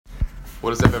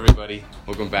What is up, everybody?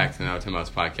 Welcome back to Now Tim House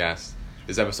Podcast.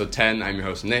 This is episode 10. I'm your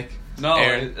host, Nick. No,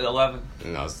 Aaron. 11.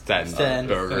 No, it's 10. It's 10.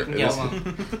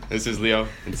 This is Leo.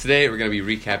 And today we're going to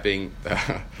be recapping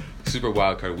the Super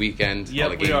Wildcard weekend. Yep, all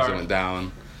the games that went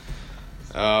down.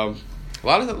 A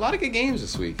lot of good games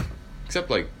this week. Except,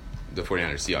 like, the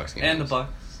 49ers Seahawks game. And the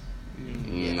Bucks.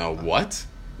 No, what?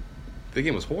 The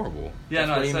game was horrible. Yeah,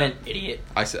 That's what you meant, idiot. idiot.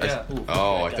 I said, Yeah.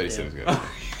 I thought you said it was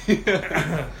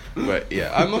good. But,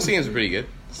 yeah, most of the games were pretty good.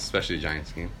 Especially the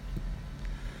Giants game.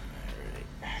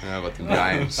 How about the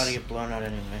Giants? About to get blown out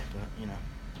anyway, but, you know.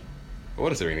 Well,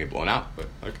 what is it going to get blown out? But,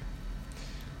 okay.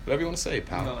 Whatever you want to say,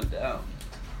 pal. Going down.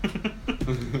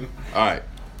 All right.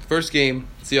 First game,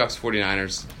 Seahawks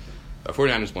 49ers.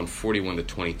 49ers won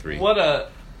 41-23. What a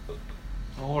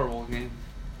horrible game.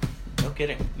 No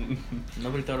kidding.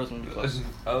 Nobody thought it was going to be close.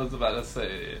 I was about to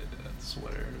say, I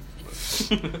swear.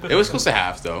 It was close to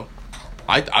half, though.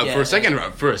 Yeah.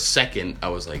 For a second, I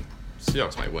was like,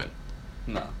 Seahawks might win.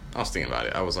 No. I was thinking about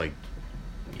it. I was like,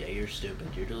 Yeah, you're stupid.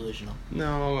 You're delusional.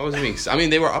 no, I wasn't being. I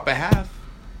mean, they were up a half,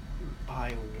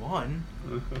 By one?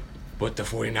 but the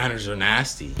 49ers are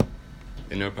nasty,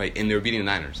 and they were beating the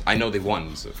Niners. I know they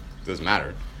won, so it doesn't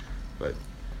matter. But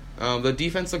the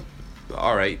defense looked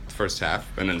all right first half,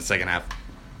 and then the second half.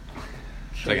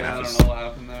 I don't know what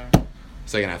happened there.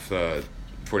 Second half,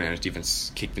 49ers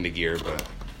defense kicked into gear, but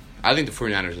I think the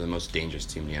 49ers are the most dangerous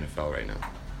team in the NFL right now.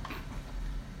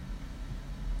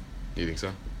 You think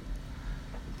so?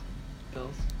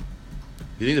 Bills.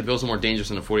 You think the Bills are more dangerous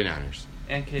than the 49ers?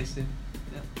 And Casey.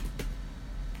 Yeah.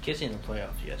 Kissing in the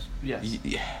playoffs, yes. Yes.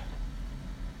 Yeah.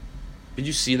 Did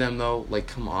you see them, though? Like,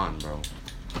 come on, bro.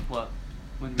 What?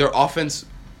 Their offense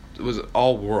was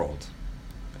all world.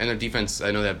 And their defense,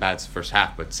 I know they had bad first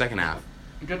half, but second half.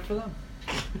 Good for them.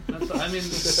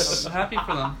 I'm happy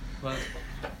for them, but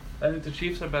I think the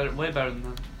Chiefs are way better than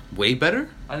them. Way better?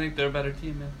 I think they're a better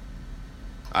team, man.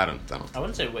 I don't. I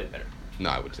wouldn't say way better. No,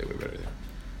 I would say way better.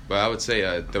 But I would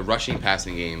say the rushing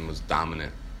passing game was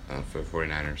dominant for the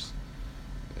 49ers.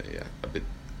 Yeah, a bit.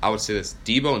 I would say this.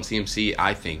 Debo and CMC,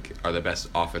 I think, are the best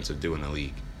offensive duo in the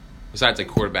league. Besides, like,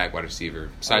 quarterback, wide receiver.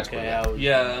 Besides quarterback.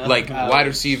 Wide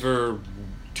receiver,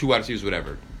 two wide receivers,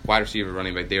 whatever. Wide receiver,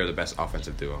 running back, they are the best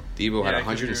offensive duo. Debo had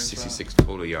 166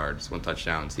 total yards, 1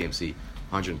 touchdown. CMC,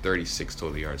 136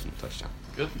 total yards, 1 touchdown.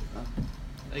 Good.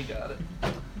 They got it.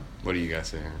 What do you guys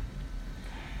say?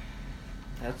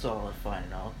 That's all fine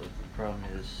and all, but the problem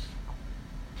is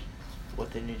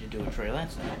what they need to do with Trey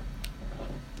Lance now.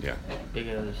 Yeah.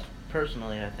 Because,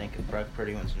 personally, I think if Brock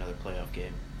Purdy wins another playoff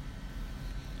game,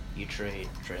 you trade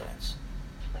Trey Lance.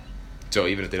 So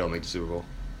even if they don't make the Super Bowl?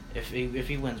 If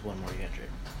he wins one more, you gotta trade.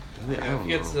 If he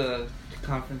gets a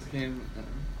conference game,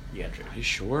 You gotta trade. Are you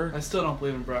sure? I still don't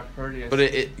believe in Brock Purdy. But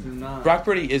do not. Brock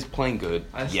Purdy is playing good.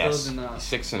 I still yes, do not. He's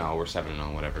 6-0 or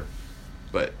 7-0, whatever.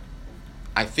 But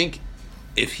I think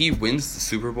if he wins the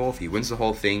Super Bowl, if he wins the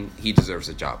whole thing, he deserves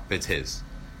a job. It's his.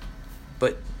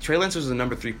 But Trey Lance was the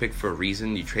number 3 pick for a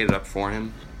reason. You traded up for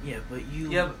him. Yeah, but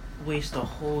you waste a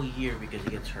whole year because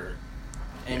he gets hurt.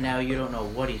 And now you don't know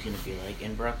what he's going to be like.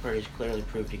 And Brock Purdy's clearly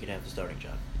proved he could have the starting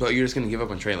job. But you're just going to give up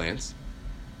on Trey Lance?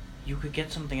 You could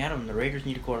get something out of him. The Raiders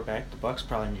need a quarterback. The Bucks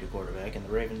probably need a quarterback. And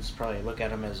the Ravens probably look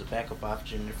at him as a backup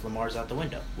option if Lamar's out the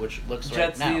window, which looks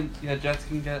Jets right now. Jets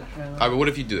can get Trey Lance. All right, but what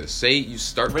if you do this? Say you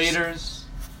start... Raiders.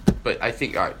 But I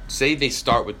think, all right, say they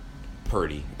start with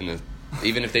Purdy,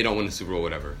 even if they don't win the Super Bowl,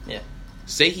 whatever. Yeah.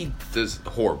 Say he does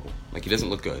horrible. Like, he doesn't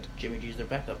look good. Jimmy G's their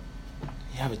backup.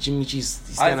 Yeah, but Jimmy G's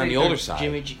standing on the older side.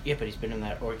 Yeah, but he's been in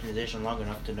that organization long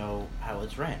enough to know how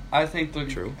it's ran. I think they're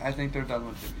True. I think they're done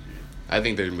with Jimmy G. I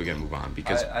think they're going to move on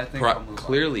because I think they'll move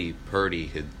clearly on. Purdy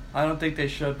had... I don't think they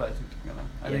should, but I think they're gonna.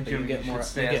 I think Jimmy G should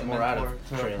stay as a more out mentor of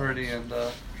to Trey Purdy Lance.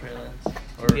 and Trey Lance.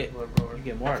 You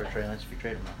get more out of Trey Lance if you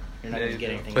trade him out. You're not going to get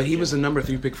anything. But he was the number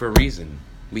 3 pick for a reason.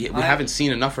 We haven't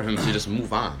seen enough for him to just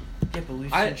move on. Yeah, but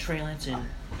we've seen Trey Lance in...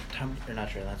 not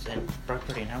Trey Lance, and Brock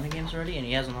Purdy in how many games already? And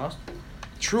he hasn't lost?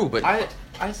 True, but...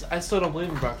 I still don't believe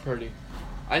in Brock Purdy.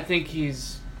 I think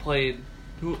he's played...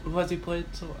 Who has he played?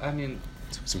 So I mean...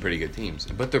 Some pretty good teams.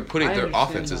 But they're putting their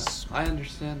offenses... I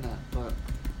understand that, but...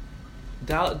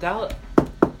 Dallas...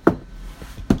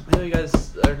 I know you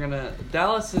guys are gonna...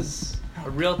 Dallas is a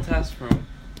real test for him.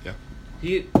 Yeah.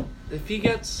 If he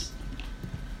gets...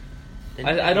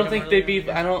 I don't think they'd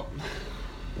be... I don't...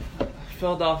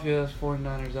 Philadelphia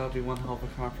 49ers, that would be one hell of a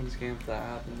conference game if that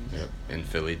happens. Yep. In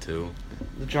Philly, too.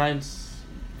 The Giants...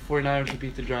 49ers would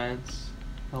beat the Giants.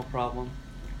 No problem.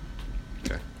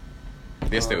 Okay.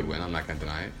 Yes, they would win. I'm not going to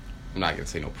deny it. I'm not going to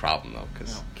say no problem, though,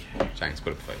 because Giants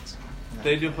put up fights.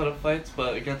 They do put up fights,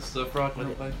 but against the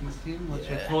fraudulent Vikings team, which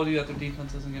I told you that their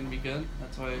defense isn't going to be good.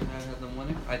 That's why I had them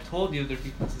winning. I told you their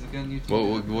defense isn't good.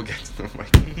 We'll get to the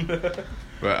Vikings.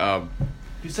 But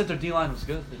you said their D-line was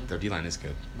good. Their D-line is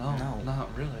good. No, not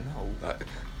really. No.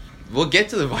 We'll get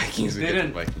to the Vikings. They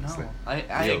didn't. No.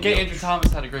 I get Andrew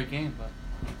Thomas had a great game, but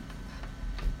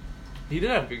he did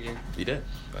have a good game. He did.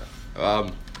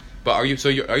 But are you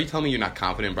telling me you're not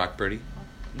confident in Brock Purdy?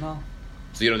 No.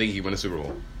 So you don't think he can win a Super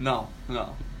Bowl? No.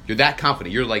 You're that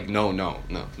confident. You're like, no. No,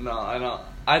 I don't.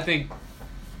 I think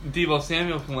Deebo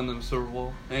Samuel can win them Super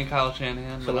Bowl and Kyle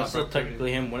Shanahan. So that's still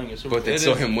technically him winning a Super Bowl. But it's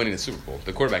still him winning the Super Bowl.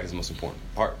 The quarterback is the most important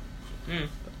part.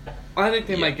 I think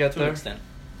they might get there. To an extent.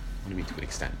 What do you mean to an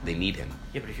extent? They need him.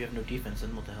 Yeah, but if you have no defense,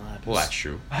 then what the hell happens? Well, that's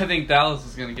true. I think Dallas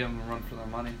is going to give them a run for their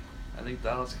money. I think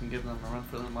Dallas can give them a run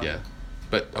for their money. Yeah.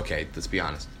 But, okay, let's be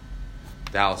honest.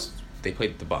 Dallas, they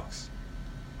played the Bucs.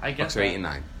 I guess Bucs are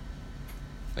 8-9.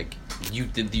 Like, you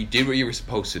did what you were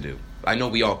supposed to do. I know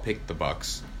we all picked the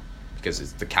Bucs because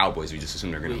it's the Cowboys. We just assume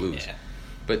they're going to lose. Yeah.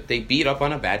 But they beat up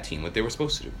on a bad team, what they were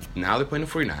supposed to do. Now they're playing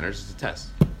the 49ers. It's a test.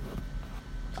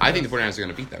 I think the 49ers are going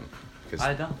to beat them.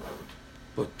 I don't.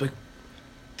 But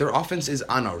their offense is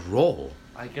on a roll.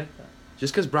 I get that.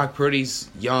 Just because Brock Purdy's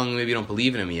young, maybe you don't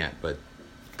believe in him yet, but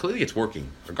clearly it's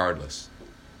working regardless.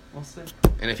 We'll see.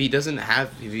 And if he doesn't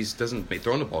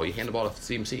throw the ball, you hand the ball to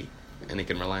CMC, and they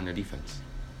can rely on their defense.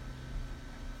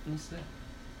 We'll see.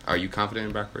 Are you confident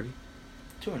in Brock Purdy?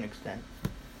 To an extent.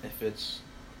 If it's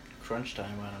crunch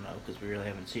time, I don't know, because we really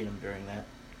haven't seen him during that.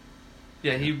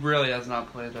 Yeah, he really has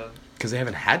not played Because they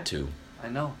haven't had to. I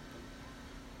know.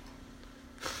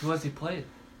 Who has he played?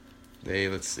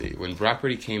 Let's see. When Brock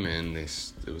Purdy came in,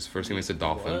 it was first game against the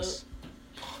Dolphins.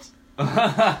 No.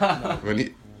 When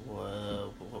he,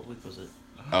 what week was it?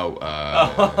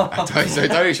 I thought you were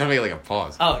trying to make like a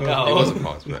pause. Oh, no. It wasn't a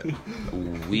pause, but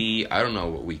I don't know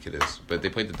what week it is, but they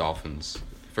played the Dolphins.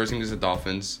 First game was the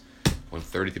Dolphins, won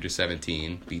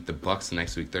 33-17, beat the Bucs the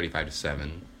next week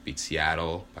 35-7, beat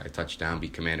Seattle by a touchdown,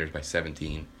 beat Commanders by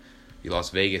 17, beat Las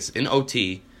Vegas in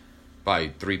OT by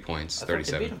 3 points,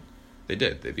 37. They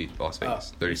did. They beat Las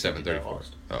Vegas, 37-34.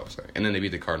 Oh, sorry. And then they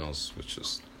beat the Cardinals, which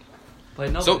was...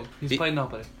 Played nobody. He's played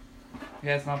nobody. He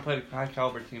has not played a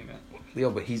high-caliber team yet. Leo,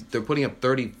 but they're putting up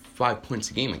 35 points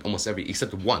a game, like almost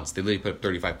except once. They literally put up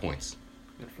 35 points.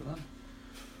 Good for them.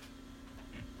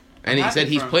 And he said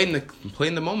he's playing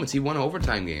the moments. He won an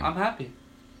overtime game. I'm happy.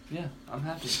 Yeah, I'm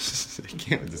happy. I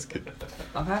can't with this kid.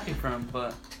 I'm happy for him,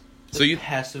 but... So you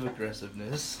passive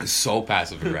aggressiveness. So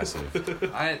passive aggressive.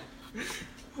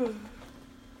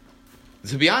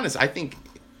 To be honest, I think...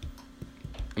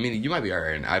 I mean, you might be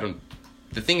alright, and I don't...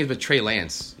 The thing is with Trey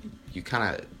Lance, you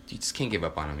just can't give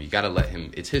up on him. You got to let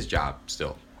him... It's his job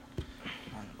still.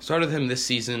 Started him this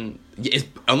season...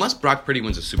 Unless Brock Purdy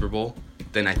wins a Super Bowl,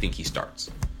 then I think he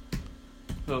starts.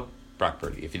 Who? Brock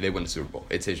Purdy. If they win the Super Bowl,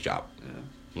 it's his job.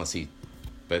 Yeah.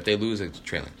 But if they lose, it's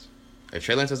Trey Lance. If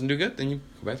Trey Lance doesn't do good, then you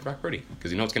go back to Brock Purdy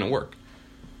because you know it's going to work.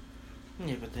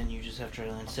 Yeah, but then you just have Trey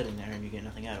Lance sitting there and you get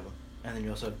nothing out of him. And then you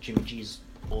also have Jimmy G's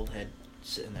old head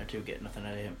sitting there too, get nothing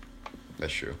out of him.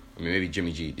 That's true. I mean, maybe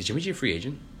Jimmy G. Is Jimmy G a free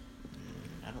agent?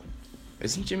 I don't...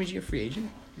 Isn't Jimmy G a free agent?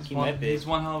 He's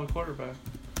one hell of a quarterback.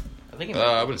 I think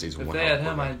I wouldn't say he's one hell of a quarterback. If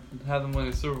they had him, I'd have them win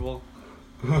the Super Bowl.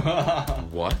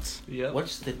 What? Yep.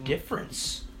 What's the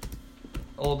difference?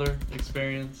 Older,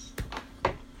 experience.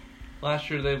 Last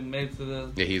year they made to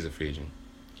the... Yeah, he's a free agent.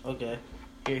 Okay.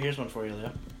 Here's one for you,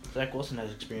 Leo. Zach Wilson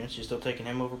has experience. You still taking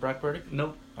him over Brock Purdy?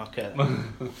 Nope. Okay.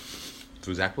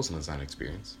 So Zach Wilson has not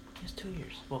experience. He has 2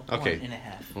 years. Well, okay.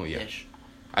 1.5. Well, yeah.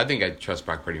 I think I'd trust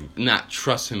Brock Purdy. Not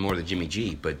trust him more than Jimmy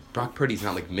G, but Brock Purdy's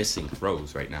not, like, missing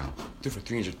throws right now. Threw for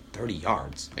 330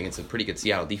 yards against a pretty good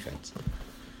Seattle defense.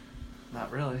 Not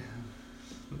really.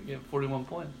 We get 41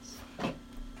 points.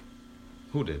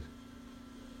 Who did?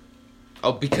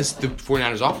 Oh, because the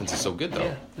 49ers offense is so good, though.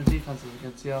 Yeah, the defense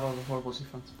against Seattle is a horrible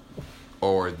defense.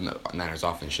 Or the Niners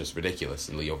offense is just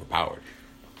ridiculously overpowered.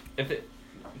 If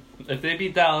they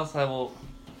beat Dallas, I will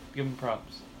give them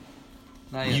props.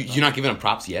 You're not giving them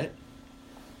props yet?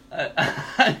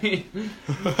 I mean,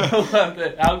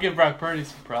 I'll give Brock Purdy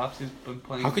some props. He's been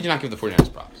playing. How could you not give the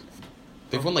 49ers props?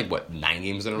 They've won, 9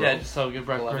 games in a row? Yeah, just so give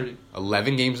Brock 11. Purdy.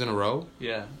 11 games in a row?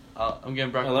 Yeah. I'm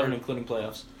giving Brock 11 Purdy. including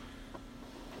playoffs.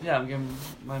 Yeah, I'm giving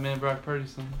my man Brock Purdy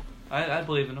some. I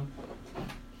believe in him.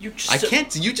 You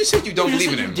just said you don't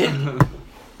believe in him. Didn't.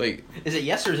 Is it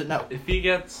yes or is it no? If he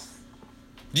gets...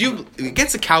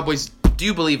 Against the Cowboys, do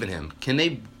you believe in him? Can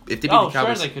they... If they beat the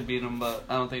Cowboys... sure they could beat him, but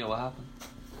I don't think it will happen.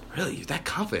 Really? You're that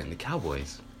confident in the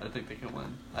Cowboys? I think they can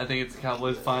win. I think it's the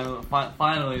Cowboys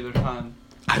finally their time.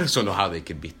 I just don't know how they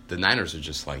could beat... The Niners are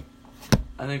just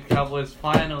I think Cowboys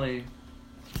finally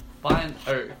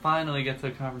get to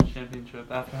a conference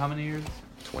championship after how many years?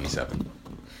 27.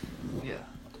 Yeah.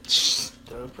 So,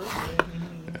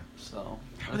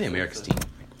 How are they America's team?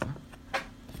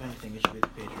 if anything, it should be the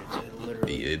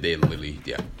Patriots. They literally,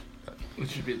 yeah. It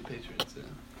should be the Patriots, yeah.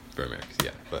 For America's,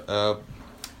 yeah. But,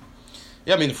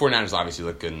 yeah, I mean, the 49ers obviously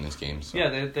look good in this game. So. Yeah,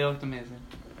 they looked amazing.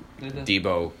 They did.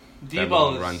 Debo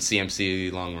long run,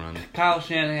 CMC long run. Kyle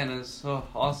Shanahan is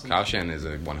awesome. Kyle Shanahan is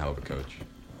one hell of a coach.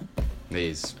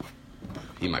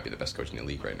 He might be the best coach in the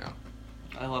league right now.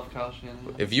 I love Kyle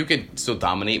Shanahan. If you could still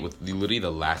dominate with literally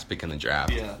the last pick in the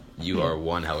draft, Yeah. you are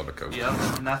one hell of a coach. Yep,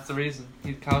 and that's the reason.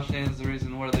 Kyle Shanahan's the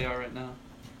reason where they are right now.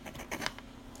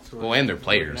 Well, and their We're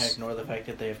players. gonna ignore the fact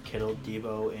that they have Kittle,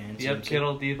 Debo, and Yep, CMC.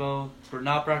 Kittle, Debo,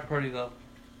 not Brock Purdy though.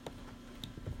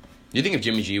 You think if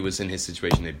Jimmy G was in his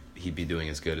situation, he'd be doing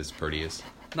as good as Purdy is?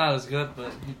 Not as good,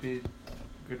 but he'd be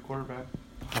a good quarterback.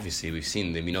 Obviously, we've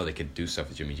seen them. We know they could do stuff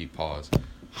with Jimmy G. Pause.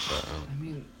 But, I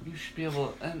mean, you should be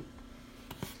able to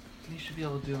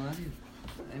do any.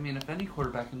 I mean, if any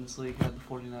quarterback in this league had the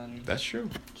 49ers, that's true.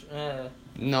 Uh,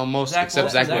 No, most Zach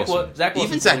except Wilson. Zach Wilson. Zach Wilson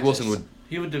Even Zach still Wilson exists. would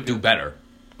he would do better.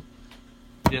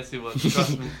 Yes, he would.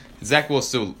 Trust me. Zach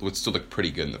Wilson would still look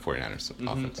pretty good in the 49ers Mhm.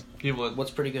 offense. He would.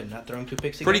 what's pretty good? Not throwing 2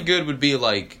 picks again? Pretty good would be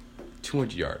like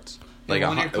 200 yards. Like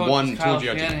when your coach one is Kyle 200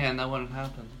 yards. Shanahan, that wouldn't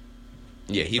happen.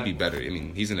 Yeah, he'd be better. I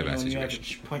mean, he's in a bad When you situation.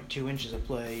 average 0.2 inches of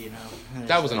play, you know.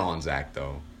 That wasn't all on Zach,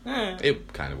 though. Eh,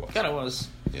 It kind of was. kind of was.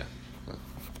 Yeah.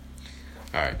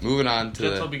 All right, moving on to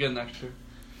Jets will be good next year.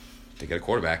 they get a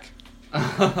quarterback.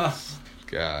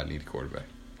 God, need a quarterback.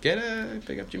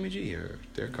 Pick up Jimmy G or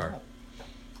Derek Carr. Why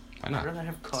I'd not? rather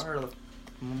have Carr or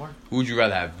Lamar. Who would you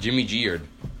rather have, Jimmy G or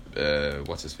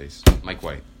what's his face, Mike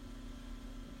White?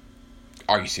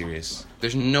 Are you serious?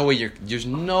 There's no way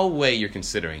you're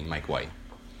considering Mike White.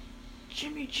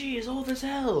 Jimmy G is old as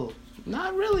hell.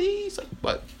 Not really. He's like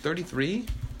what, 33?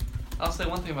 I'll say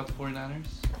one thing about the 49ers.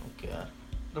 Oh god.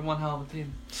 They're one hell of a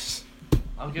team.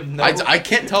 I'll give them No. I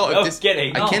can't tell if No this.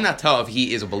 kidding. I No. cannot tell if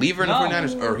he is a believer in the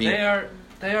 49ers or he.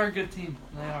 They are a good team.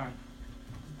 They are.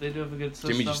 They do have a good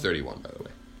system. Jimmy G's 31, by the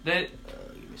way. They,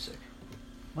 Give me a sec.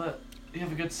 but you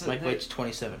have a good system. Mike White's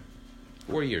 27.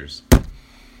 4 years.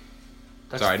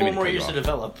 That's Sorry, I didn't 4 mean to more cut you years to off.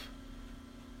 develop.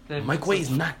 Mike White is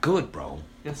not good, bro.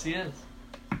 Yes, he is.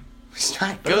 He's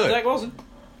not Better than good. Zach Wilson.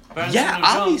 Better than Yeah, Daniel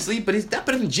Jones. obviously, but he's not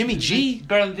better than Jimmy G.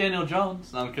 Better than Daniel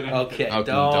Jones. No, I'm kidding. Okay, Oh,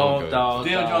 don't.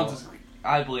 Daniel Jones is.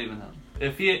 I believe in him.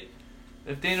 If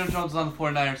Daniel Jones was on the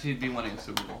 49ers, he'd be winning a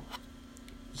Super Bowl.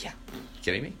 Yeah.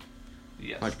 Kidding me?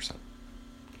 Yes. 100%.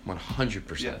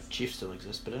 100%. Yes. Chiefs still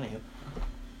exist, but anyhow.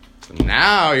 So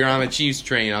now you're on the Chiefs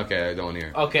train. Okay, I don't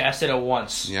hear. Okay, I said it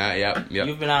once. Yeah, yep.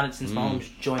 You've been on it since Mahomes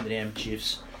joined the damn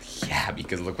Chiefs. Yeah,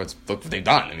 because look what they've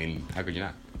done. I mean, how could you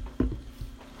not?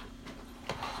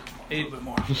 A little bit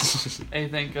more. Hey,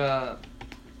 do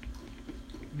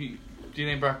you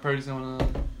think Brock Purdy's going to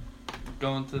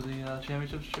go into the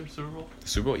championship Super Bowl?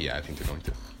 Super Bowl? Yeah, I think they're going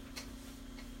to.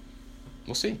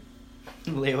 We'll see.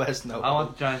 Leo has no. I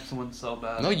want the Giants to win so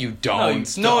bad. No, you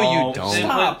don't. you No, you don't. don't.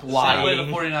 Stop Same way lying.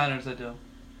 the 49ers, I do.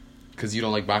 Because you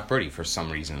don't like Brock Purdy for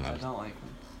some reason. I don't like them.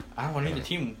 I don't want either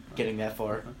team getting that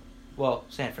far. Well,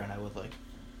 San Fran, I would like.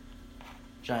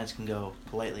 Giants can go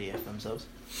politely F themselves.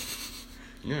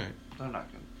 Yeah. They're not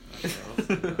good.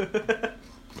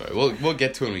 Right, we'll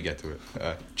get to it when we get to it.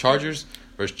 Chargers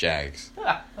versus Jags.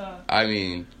 I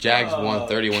mean, Jags won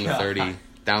 31-30,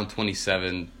 down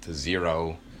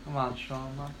 27-0. Come on,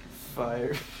 Sean. Not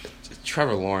Fire.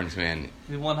 Trevor Lawrence, man,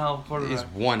 He's one hell of a quarterback. is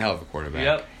one hell of a quarterback.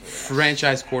 Yep.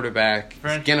 Franchise quarterback.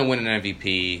 He's gonna win an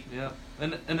MVP. Yep.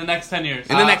 In the next 10 years.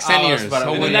 In the next 10 years. In the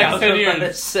Hopefully next not. 10 years. That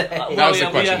was That was Well, the yeah,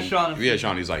 we question. asked Sean if- We had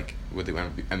Sean. He's like, "Would they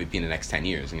win MVP in the next 10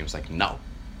 years?" And he was like, "No."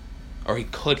 Or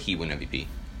could he win MVP? He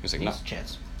was like, "No." There's a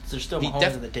chance. There's still He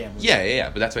Mahomes in the damn league. Yeah.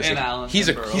 But that's what I And said. Allen He's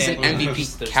and Burrow. he's an And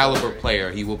MVP There's caliber still three.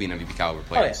 player. He will be an MVP caliber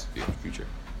player Oh, in the future.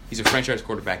 He's a franchise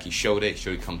quarterback. He showed it. He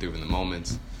showed it come through in the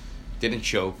moments. Didn't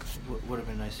choke. Would have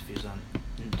been nice if he was on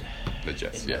The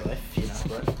Jets, in yeah. real life,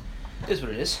 but it is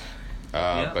what it is.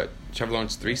 But Trevor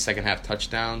Lawrence 3 second half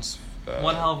touchdowns.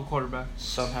 One hell of a quarterback.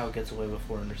 Somehow gets away with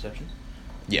 4 interceptions.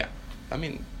 Yeah. I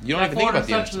mean, you don't That even think about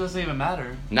the interception doesn't even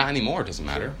matter. Not anymore. It doesn't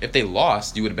matter. Sure. If they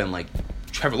lost, you would have been like,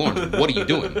 Trevor Lawrence, what are you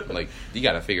doing? Like, you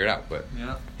got to figure it out. But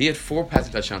Yeah. he had 4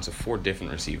 passing touchdowns to 4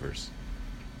 different receivers.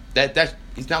 That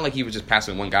it's not like he was just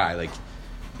passing one guy. Like,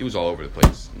 he was all over the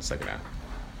place in the second half.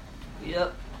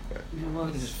 Yep. But, He We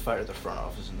can just was. fire the front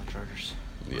office and the Chargers.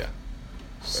 yeah.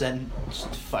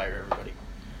 Just fire everybody.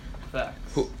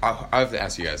 Facts. I have to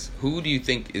ask you guys, who do you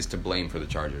think is to blame for the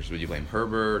Chargers? Would you blame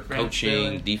Herbert, Brandon coaching,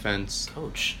 Staley. defense?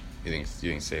 Coach. You think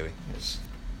Staley? Yes.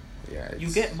 Yeah, You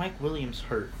get Mike Williams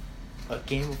hurt a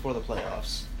game before the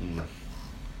playoffs,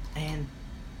 and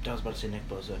I was about to say Nick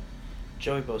Bosa.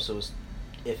 Joey Bosa was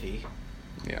iffy.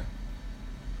 Yeah.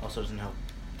 Also doesn't help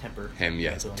temper. Him,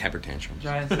 yeah, it's temper tantrums.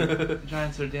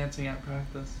 Giants are dancing at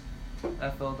practice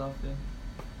at Philadelphia.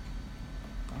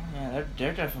 Oh, yeah,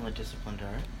 they're definitely disciplined,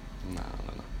 all right. No.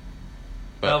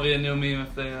 That'll be a new meme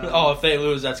if they. If they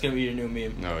lose, that's gonna be your new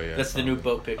meme. Oh yeah. That's the new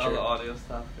boat picture. All the audio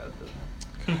stuff got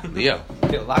this. Leo.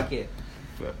 Lock it.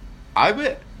 But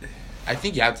I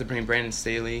think you have to bring Brandon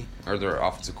Staley or their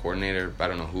offensive coordinator. I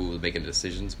don't know who was making the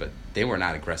decisions, but they were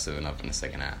not aggressive enough in the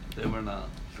second half. They were not.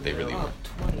 They really were.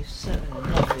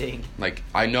 27-0. Like,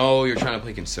 I know you're trying to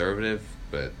play conservative,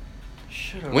 but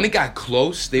Should've. when it got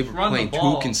close, they were Run the playing too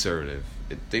ball. conservative.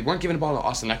 They weren't giving the ball to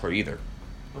Austin Eckler either.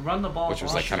 But run the ball. Which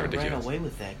was, like, kind of Should've ridiculous. Ran away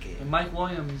with that game. And Mike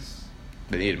Williams.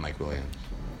 They needed Mike Williams.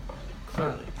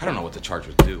 Clearly. I don't know what the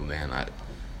Chargers do, man.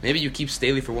 Maybe you keep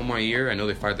Staley for one more year. I know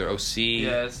they fired their OC.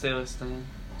 Yeah, Staley's staying.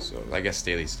 So I guess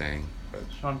Staley's staying. But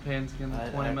Sean Payne's getting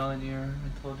 $20 million a year.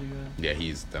 I told you guys.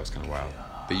 yeah, that was kind of wild.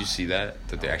 Did you see that?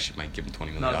 That they actually might give him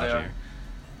 $20 million a year.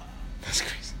 That's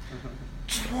crazy.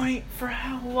 20 for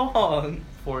how long?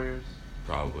 4 years.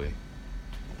 Probably.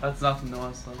 That's nothing to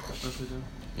us, though. That's what we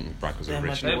do. Broncos are That might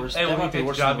rich. be worse. Hey, That will he might be take the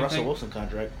worse job, than you Russell think? Wilson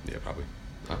contract. Yeah, probably.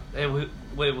 Huh? Hey,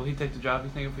 will he take the job, you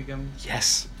think, if we give him?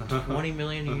 Yes. $20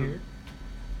 million a year.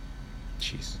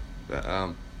 Jeez.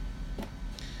 I'd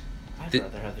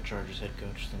rather have the Chargers head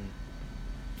coach than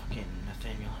fucking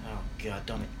Nathaniel. Oh God,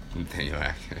 dumb it. Nathaniel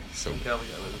Hack. So, Yeah, we got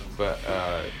rid of him. but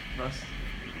Russ.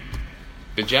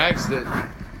 the Jags,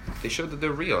 they showed that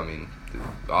they're real. I mean,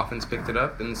 the offense picked it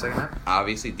up in the second half.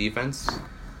 Obviously, defense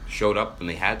showed up when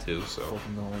they had to. So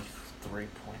Fucking only 3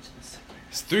 points in the second.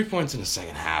 it's 3 points in the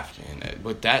second half, man.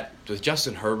 With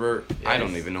Justin Herbert, I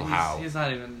don't even know how. He's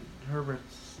not even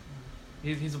Herbert's.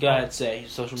 He's a Go ahead, say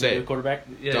social Say media it. quarterback.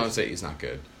 Yeah, Don't say he's not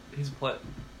good. He's a play.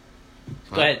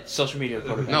 Huh? Go ahead, social media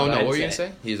quarterback. No, Go ahead, what were you say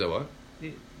gonna it. say? He's a what?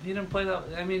 He didn't play that.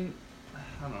 I mean,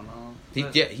 I don't know. He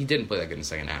didn't play that good in the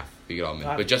second half. We could all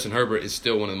admit. But Justin Herbert is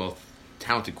still one of the most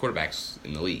talented quarterbacks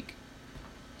in the league.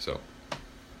 So, I'm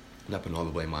not putting all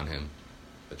the blame on him.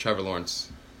 But Trevor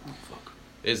Lawrence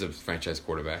is a franchise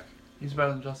quarterback. He's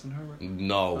better than Justin Herbert.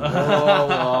 No.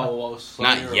 Whoa, slow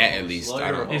Not your yet, roll, at least. slow I your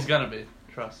don't roll. know. He's gonna be.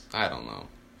 Trust. I don't know.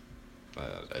 I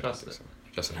don't Trust think it. so.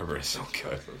 Justin Herbert is so good.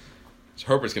 Trust us. So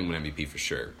Herbert's going to win MVP for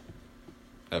sure.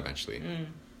 Eventually.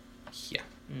 Yeah.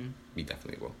 He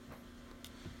definitely will.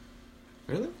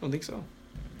 Really? I don't think so.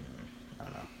 I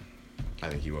don't know. I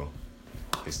think he will.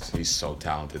 He's so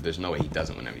talented. There's no way he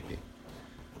doesn't win MVP.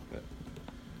 But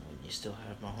You still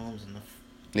have Mahomes in the.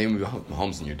 name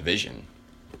Mahomes in your division.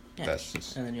 Yeah. That's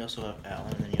just... And then you also have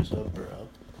Allen, and then you also have Burrow.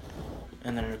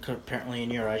 And then apparently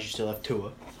in your eyes you still have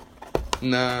Tua.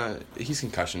 Nah, he's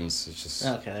concussions. It's just...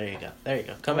 Okay, there you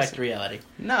go. Come back to reality.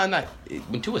 No, not...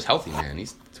 When Tua's healthy, man.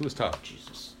 Tua's tough.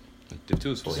 Jesus.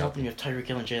 Tua's fully Just hoping healthy. you have Tyreek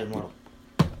Hill and Jalen Waddle.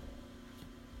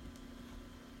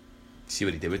 See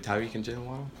what he did with Tyreek and Jalen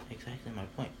Waddle? Exactly my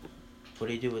point. What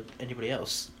do you do with anybody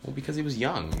else? Well, because he was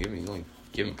young. You only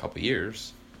give him a couple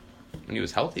years. When he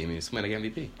was healthy, I mean, he's somebody like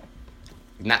MVP.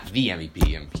 Not the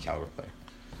MVP caliber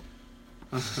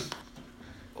player.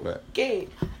 Okay.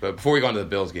 But before we go into the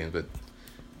Bills game, but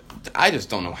I just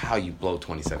don't know how you blow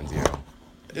 27-0.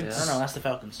 I don't know. That's the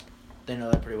Falcons. They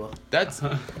know that pretty well.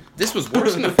 This was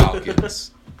worse than the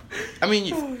Falcons. I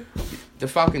mean, the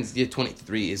Falcons'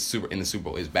 23 is in the Super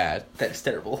Bowl is bad. That's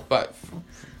terrible. But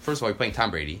first of all, you're playing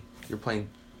Tom Brady. You're playing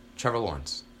Trevor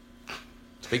Lawrence.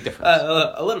 It's a big difference.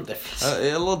 A little difference.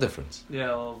 A little difference. Yeah,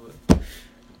 a little bit.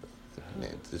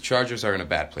 Man, the Chargers are in a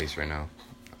bad place right now.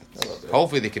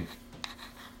 Hopefully they can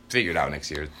figure it out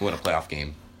next year. Win a playoff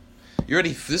game.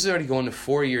 This is already going to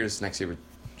 4 years next year with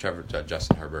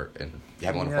Justin Herbert, and you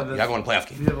haven't won a playoff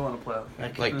game. You haven't won a playoff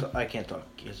game. I can't talk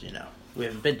because we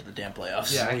haven't been to the damn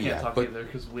playoffs. Yeah, I can't yeah, talk but- either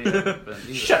because we haven't been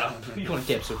either. Shut up. You want a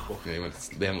damn Super Bowl? Yeah,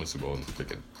 they haven't won a Super Bowl in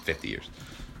freaking 50 years.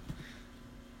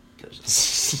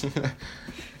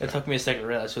 It took me a second to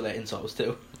realize who that insult was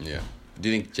to. Yeah. Do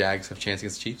you think Jags have a chance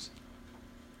against the Chiefs?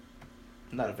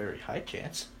 Not a very high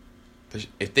chance.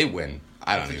 If they win,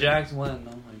 I don't If the even. Jags win, oh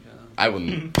my god. I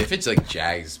wouldn't. If it's like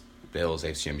Jags, Bills,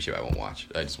 AFC Championship, I won't watch.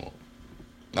 I just won't.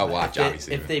 I'll watch,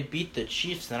 obviously. If they beat the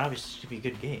Chiefs, then obviously it should be a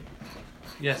good game.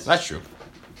 Yes. That's true.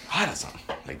 That's not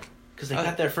like. Because they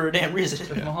got there for a damn reason.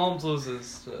 If Mahomes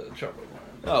loses to Trevor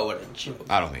Lawrence. Oh, what a joke.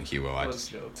 I don't think he will. What a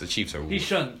joke. The Chiefs are. He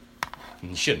shouldn't.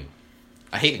 He shouldn't.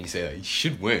 I hate when you say that. He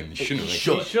should win. He shouldn't. He win.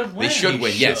 should. He should win. They should He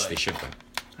win. Yes, should. they should win.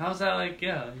 How's that like,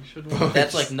 yeah, he should win.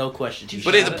 That's like no question. He's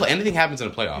But got it. anything happens in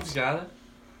the He's playoffs. got it.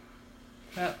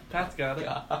 Pat's got it.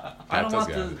 I don't want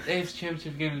the AFC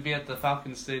Championship game to be at the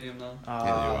Falcons Stadium, though. Neither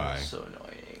do I. So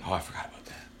annoying. Oh, I forgot about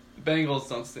that. Bengals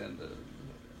don't stand it.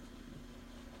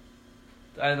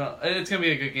 It's gonna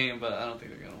be a good game, but I don't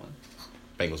think they're gonna win.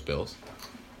 Bengals, Bills.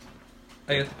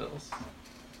 I get the Bills.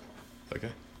 Okay.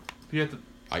 You get the.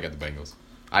 I got the Bengals.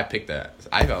 I picked that.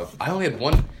 I only had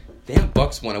one. Damn,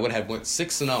 Bucks won. I would have went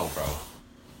 6-0, bro.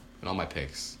 In all my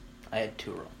picks. I had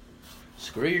 2 wrong.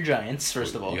 Screw your Giants,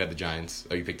 first of all. You had the Giants.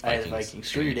 Oh, you picked the I Vikings. had the Vikings.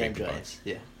 Screw your damn Giants.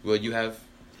 Yeah. Well, you have.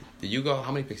 Did you go?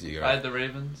 How many picks did you get? I had the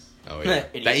Ravens. Oh yeah.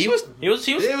 He was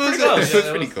pretty close. It was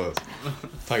pretty close.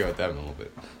 Talk about that in a little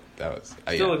bit. That was.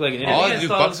 Still looked like an idiot. All I I do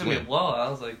thought it was Bucks gonna win. be low. I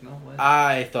was like, no way.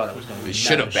 I thought it was going to be. It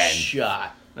should have been.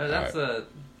 Shot. That's a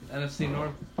NFC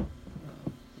North.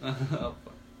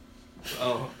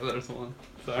 Oh, there's one.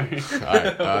 Sorry. All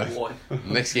right. Boy.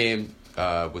 Next game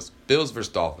was Bills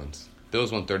versus Dolphins.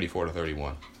 Bills won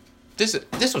 34-31.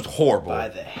 This was horrible. By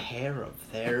the hair of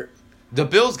their. The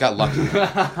Bills got lucky.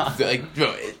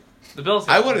 Bro, The Bills.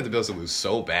 I wanted the Bills to lose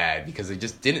so bad because they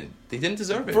just didn't. They didn't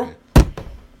deserve it. Bro.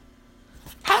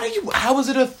 How was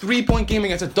it a 3-point game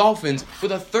against the Dolphins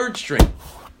with a third string?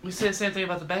 We say the same thing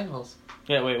about the Bengals.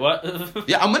 Yeah, wait, what?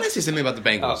 Yeah, I'm gonna say something about the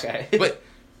Bengals. Okay. But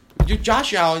you're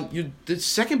Josh Allen. You're the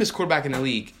second best quarterback in the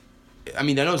league. I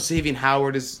mean, I know Xavier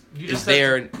Howard is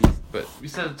there, but You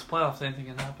said it's playoffs. Anything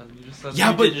can happen. You just said.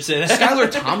 yeah, You but did just say that.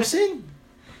 Skylar Thompson.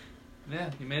 Yeah,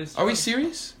 he made it. Are we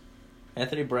serious?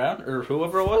 Anthony Brown or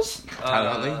whoever it was? Tyler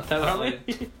Huntley? Tyler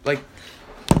Huntley? Like,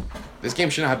 this game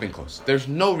shouldn't have been close. There's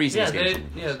no reason Yeah, this game they. should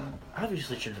have been Yeah, close.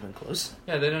 Obviously should have been close.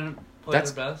 yeah, they didn't play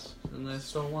That's- their best, and they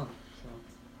still won. So.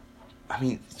 I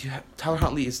mean, Tyler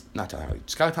Huntley is not Tyler Huntley.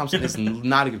 Skylar Thompson is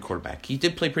not a good quarterback. He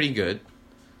did play pretty good,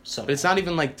 So, but it's not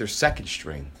even like their second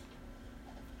string.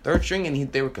 Third string, and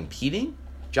they were competing.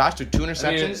 Josh threw 2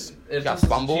 interceptions. If got this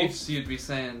fumbled. was the Chiefs, you'd be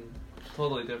saying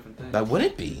totally different things. That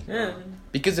wouldn't be. yeah.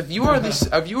 Because if you are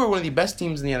one of the best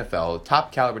teams in the NFL,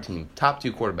 top caliber team, top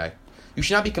 2 quarterback, you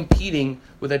should not be competing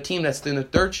with a team that's in the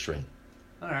third string.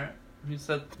 All right, you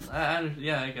said. I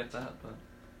get that,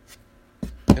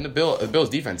 but And the Bills'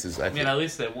 defense is. I mean, at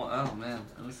least they won. Oh man,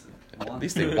 at least they won. At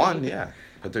least they won, yeah.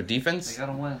 But their They defense,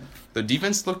 gotta win. the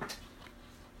defense looked.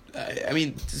 I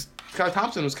mean, Skylar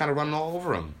Thompson was kind of running all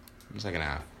over him in the second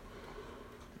half.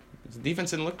 The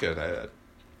defense didn't look good. I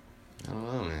don't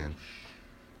know, man.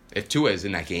 If Tua is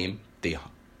in that game, the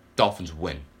Dolphins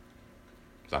win.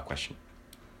 Without question.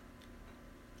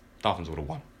 Dolphins would have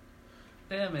won.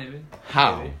 Yeah, maybe.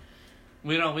 How? Maybe.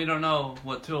 We don't know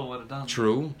what Tua would have done.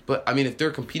 True, but I mean, if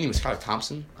they're competing with Skylar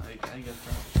Thompson, I get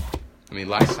that. I mean,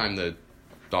 last time the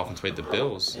Dolphins played the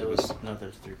Bills, It was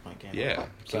another 3-point game. yeah,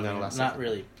 So, came down I'm last not second.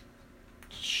 really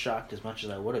shocked as much as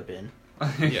I would have been.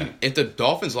 Yeah, if the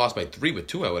Dolphins lost by 3 with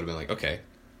 2, I would have been like, okay.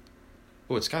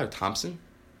 Oh, it's Skylar Thompson?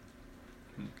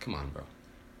 Come on, bro.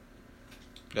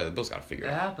 Yeah, the Bills got to figure It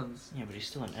it out. happens. Yeah, but he's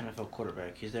still an NFL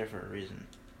quarterback. He's there for a reason.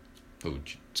 Who,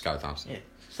 Skylar Thompson? Yeah.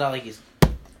 It's not like he's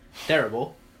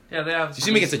terrible. Yeah, they have. Did you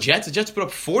see him against the Jets? The Jets put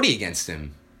up 40 against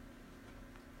him.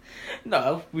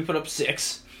 No, we put up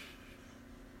 6.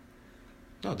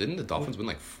 No, didn't the Dolphins win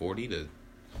like 40 to...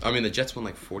 I mean, the Jets won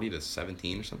like 40 to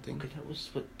 17 or something. Okay, that was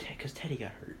what because Teddy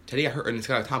got hurt. Teddy got hurt and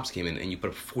Skylar Thompson came in and you put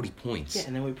up 40 points. Yeah,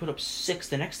 and then we put up 6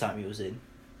 the next time he was in.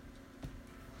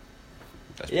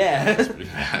 That's Yeah. pretty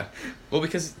bad. Well,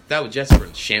 because that was Jets were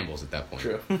in shambles at that point.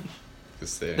 True.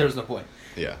 Just, There was no point.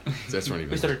 Yeah, Jets weren't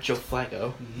even... We started Joe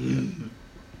Flacco.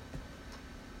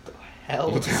 The hell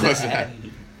What was the hell was that?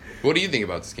 that? What do you think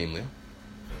about this game, Leo?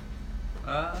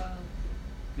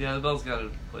 Yeah, the Bills got to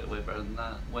play way better than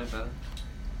that. Way better.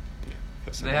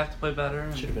 They have to play better,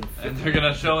 and, Should've been and they're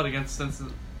gonna show it against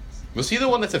Cincinnati. Was he the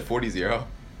one that said 40-0?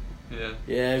 Yeah.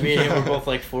 Yeah, me and him were both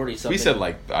like 40 something. I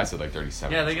said like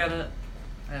 37. Yeah, they got it.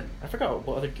 And I forgot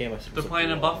what other game I said. they're playing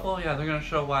in Buffalo. Yeah, they're gonna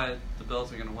show why the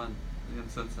Bills are gonna win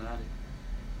against Cincinnati.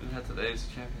 And head to the AFC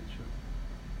Championship.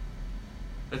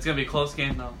 It's gonna be a close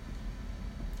game though.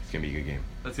 It's gonna be a good game.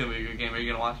 That's gonna be a good game. Are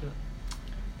you gonna watch it?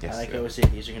 Yes. I always say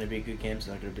these are going to be good games.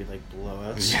 They're not going to be like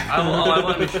blowouts. Yeah. I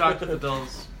wouldn't be shocked if the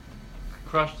Bills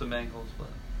crushed the Bengals, but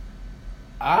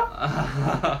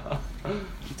What are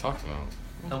you talking about?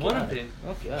 I wouldn't be.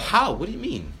 Oh, God. How? What do you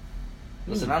mean?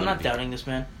 Listen, I'm not doubting this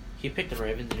man. He picked the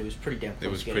Ravens and it was pretty damn close.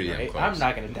 It was to getting pretty damn right. close. I'm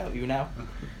not going to doubt you now.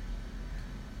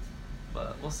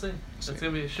 But we'll see. See. It's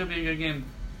gonna be. It should be a good game.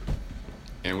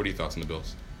 And what are your thoughts on the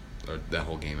Bills? Or that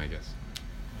whole game, I guess.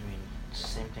 I mean, it's the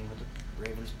same thing with the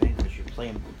Ravens Bengals. You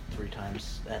play them 3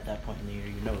 times at that point in the year.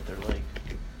 You know what they're like.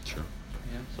 Sure.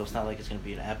 Yeah. So it's not like it's going to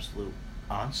be an absolute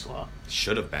onslaught.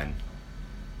 Should have been.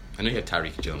 I know you had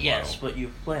Tyreek and Jalen Yes, Waddle. but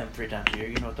you play them 3 times a year.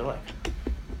 You know what they're like.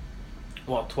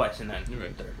 Well, twice and then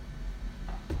Right.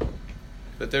 third.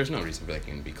 But there's no reason for that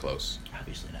game to be close.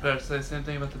 Obviously not. Better say the same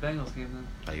thing about the Bengals game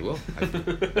then. I will.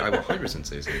 I will 100%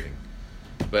 say the same thing.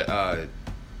 But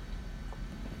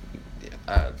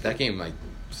that game, like,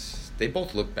 they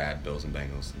both look bad, Bills and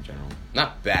Bengals in general.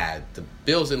 Not bad. The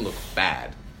Bills didn't look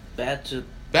bad. Bad to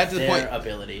Bad to the their point.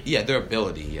 ability. Yeah, their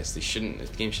ability. Yes, they shouldn't.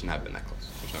 The game shouldn't have been that close.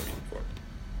 There's no reason for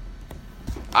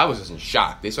it. I was just in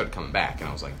shock. They started coming back, and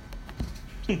I was like,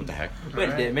 "What the heck?" Wait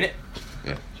Alright. a minute.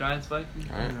 Yeah. Giants Vikings.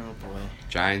 All right. Oh boy.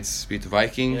 Giants beat the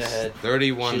Vikings, Go ahead.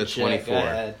 31 to Chit chat, 24. Go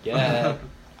ahead. Go ahead.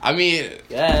 I mean,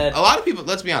 Go ahead. a lot of people.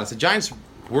 Let's be honest. The Giants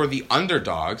were the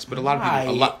underdogs, but a lot of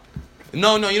people. Why?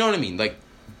 No, you know what I mean. Like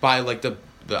by like the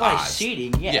By odds.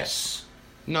 seeding, yes.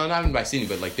 No, not even by seeding,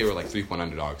 but like they were like 3-point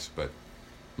underdogs. But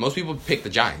most people picked the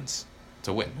Giants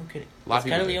to win. No kidding. A lot of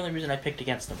That's kind of people the did. only reason I picked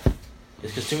against them.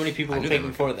 Is because too many people I were knew they picking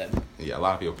were for them. Yeah, a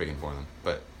lot of people picking for them.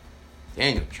 But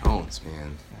Daniel Jones,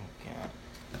 man,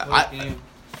 Oh, What game?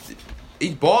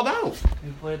 he balled out.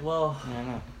 He played well. God. I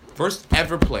know. First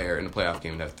ever player in a playoff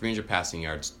game to have 300 passing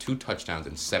yards, 2 touchdowns,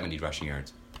 and 70 rushing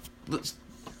yards.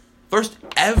 First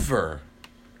ever.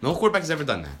 No quarterback has ever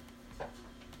done that.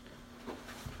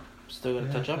 Still got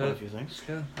to touch up on a few things.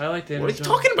 Yeah, I like Daniel What are you Jones.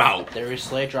 talking about? Darius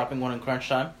Slay dropping one in crunch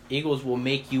time. Eagles will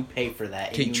make you pay for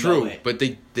that. Okay, and you true, know it. but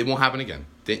they won't happen again.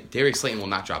 Darius Slayton will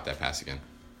not drop that pass again.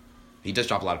 He does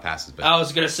drop a lot of passes, but I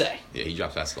was gonna say. yeah, he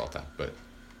drops passes all the time. But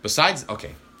besides,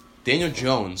 okay, Daniel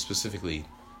Jones specifically,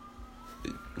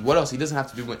 what else? He doesn't have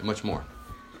to do much more.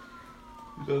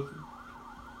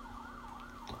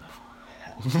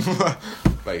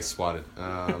 Like swatted.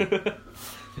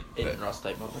 In Ross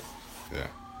type moment. Yeah.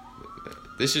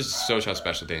 This just shows how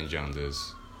special Daniel Jones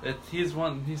is. He's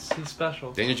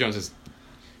special. Daniel Jones is.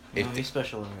 No, he's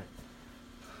special in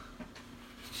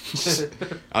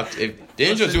If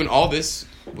Daniel Jones doing all this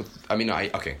with, I mean, I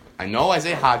know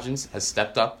Isaiah Hodgins has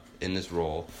stepped up in this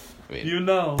role. I mean, You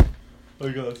know. I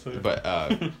gotta say. but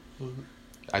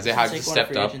Isaiah Hodgins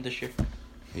stepped up. This year.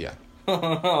 Yeah.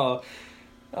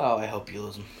 Oh, I hope you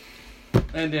lose him.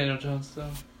 And Daniel Jones, though.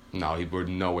 No, we're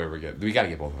nowhere we get. We got to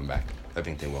get both of them back. I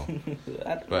think they will.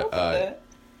 I don't But, know about that.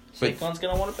 but- Saquon's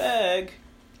gonna want a bag.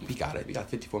 We got it. We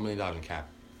got $54 million in cap.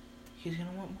 He's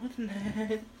gonna want more than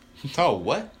that. Oh,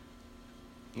 what?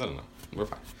 No. We're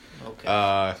fine.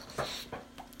 Okay.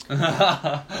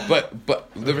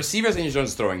 But the receivers Daniel Jones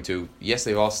is throwing to, yes,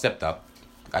 they've all stepped up.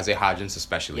 Isaiah Hodgins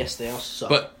especially. Yes, they all suck.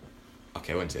 But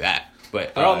okay, I wouldn't say that.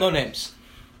 But they're all no names.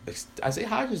 Isaiah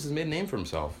Hodgins has made a name for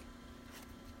himself.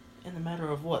 In the matter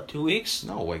of what, 2 weeks?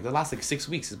 No, like the last 6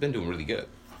 weeks, he's been doing really good.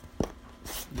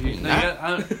 Let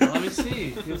me see.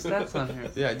 You have stats on here.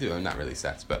 Yeah, I do. I'm not really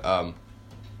stats,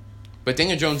 but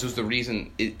Daniel Jones was the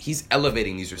reason. He's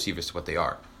elevating these receivers to what they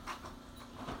are.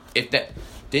 If that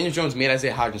Daniel Jones made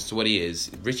Isaiah Hodgins to what he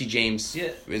is, Richie James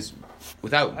is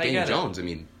without I Daniel get it. Jones. I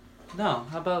mean, No,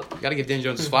 how about you got to give Daniel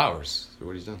Jones his flowers for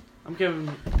what he's done. I'm giving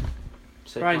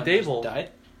Saquon Brian just Dable. died?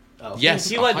 Oh. Yes,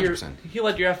 he led your 100%.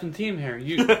 effing team here.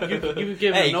 You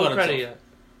give Hey, him he no caught credit himself.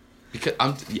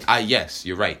 Because yes,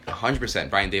 you're right, 100%.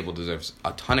 Brian Dable deserves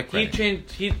a ton of yet.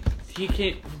 credit. He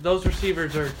can't. Those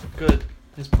receivers are good.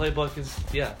 His playbook is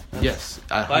that's- Yes,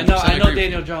 But 100% I know agree with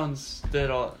Daniel you. Jones did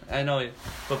all. I know it,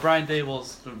 but Brian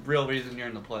Dable's the real reason you're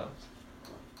in the playoffs.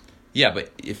 Yeah,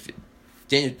 but if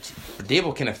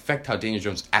Dable can affect how Daniel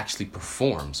Jones actually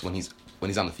performs when he's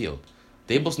on the field.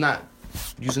 Dable's not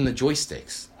using the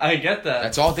joysticks. I get that.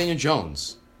 That's all Daniel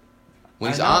Jones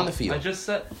when he's I know. on the field. I just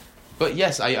said But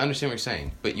yes, I understand what you're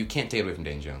saying. But you can't take it away from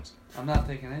Daniel Jones. I'm not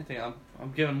taking anything.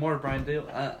 I'm giving more to Brian Dable.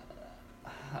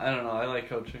 I don't know. I like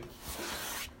coaching.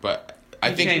 But I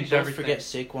He think changed Don't everything. forget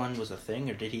Saquon was a thing,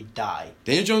 or did he die?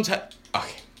 Daniel Jones had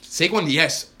Saquon.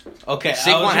 Yes, Okay,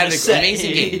 Saquon had an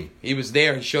amazing game. He was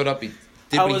there. He showed up. He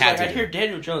did I what he was had like, to I do. hear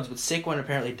Daniel Jones, but Saquon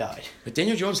apparently died. But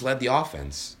Daniel Jones led the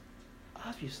offense.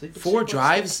 Obviously. But 4 Saquon's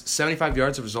drives, 75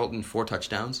 yards, result in 4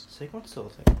 touchdowns. Saquon's still a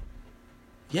thing.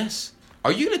 Yes.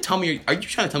 Are you trying to tell me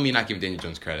you're not giving Daniel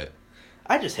Jones credit?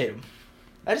 I just hate him.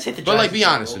 I just hate the But Giants. like, be in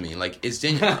honest general. with me. Like, is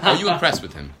Daniel? Are you impressed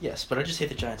with him? Yes, but I just hate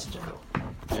the Giants in general.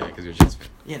 Yeah, because you're a Jets fan.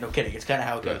 Yeah, no kidding. It's kind of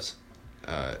how it But, goes.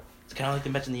 Uh, It's kind of like the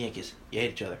Mets and the Yankees. You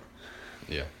hate each other.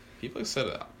 yeah. People said,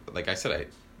 like I said, I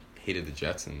hated the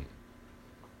Jets, and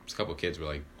just a couple of kids were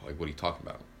like, what are you talking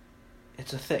about?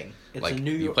 It's a thing. It's Like, a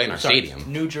New you York. play in our sorry,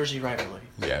 stadium. New Jersey rivalry.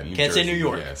 Yeah, New Can't say Jersey. New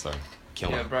York. Yeah, sorry.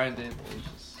 Kill Yeah, him. Brian Dable is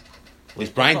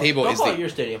just. Brian Don't Dable don't is call the- it your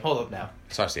stadium. Hold up now.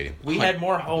 It's our stadium. We had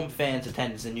more home fans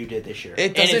attendance than you did this year. It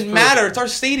And it's doesn't matter. proven. It's our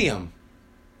stadium.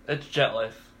 It's jet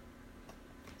life.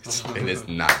 It is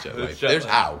not Jet It's Life. Jet There's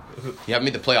Life. how. You haven't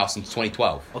made the playoffs since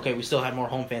 2012. Okay, we still had more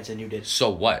home fans than you did. So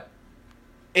what?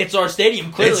 It's our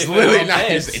stadium, clearly. It's for literally home not.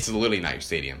 fans. It's literally not your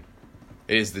stadium.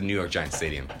 It is the New York Giants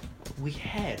stadium. We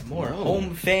had more No.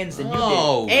 home fans than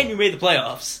No. you did, and you made the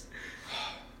playoffs.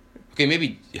 Okay,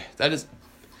 maybe that is.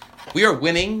 We are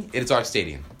winning. It is our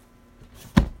stadium.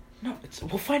 No,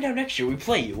 we'll find out next year. We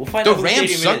play you. We'll find The out. whose Rams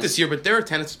stadium it sucked is. this year, but their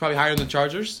attendance is probably higher than the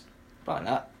Chargers. Probably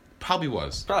not. Probably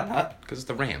was Probably not. because it's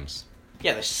the Rams.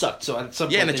 Yeah, they sucked. So at some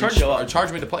point Yeah, and the they Chargers. didn't show up.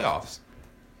 Chargers made the playoffs.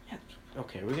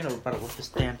 Okay, we're gonna about to whip this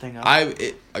damn thing up. I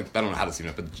don't know how to see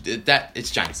it, but it's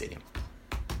Giants Stadium.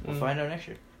 We'll find out next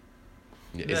year.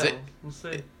 Yeah, Yeah, we'll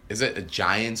see. Is it a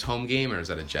Giants home game or is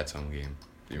that a Jets home game?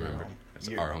 Do you remember? Home. It's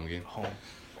You're our home game. Home.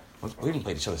 We haven't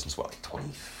played each other since what, like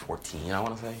 2014? I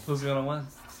want to say. Who's gonna win?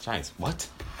 Giants. What?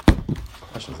 What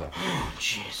question is that?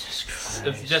 Jesus Christ.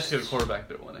 If the Jets get a quarterback,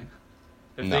 they're winning.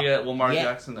 If No. they get Lamar Yeah.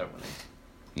 Jackson, they're winning.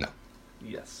 No.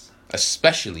 Yes.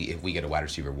 Especially if we get a wide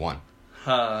receiver one.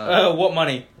 What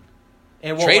money?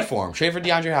 And what Trade for him. Trade for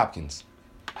DeAndre Hopkins.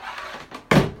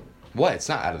 What? It's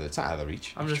not out of the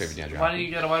reach. I'm Trade just. for DeAndre Why do Hopkins. you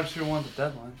get a wide receiver one at the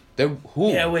deadline?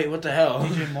 Who? Yeah, wait, what the hell?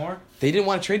 DJ Moore? They didn't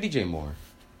want to trade DJ Moore.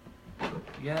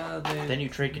 Yeah, they. Then you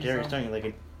trade Kadarius Toney like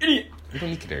an idiot. We don't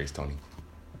need Kadarius Toney.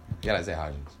 You got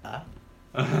Isaiah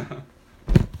Hodgins.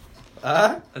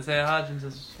 Isaiah Hodgins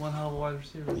is one hell of a wide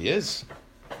receiver. He is.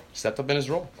 Stepped up in his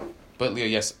role. But Leo,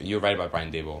 yes, you're right about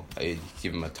Brian Daboll. I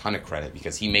give him a ton of credit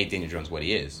because he made Daniel Jones what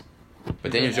he is.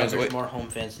 But Daniel Jones... There's more home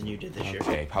fans than you did this year.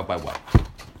 Okay, how by what?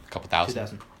 A couple thousand?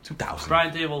 2,000. 2,000.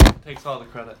 Brian Dable takes all the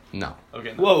credit. No.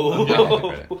 Okay. No. Whoa. I'm not giving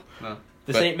credit. No.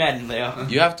 This But- ain't Madden, Leo.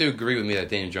 You have to agree with me that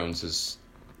Daniel Jones is...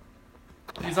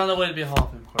 He's on the way to be a Hall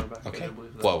of Fame quarterback. Okay. I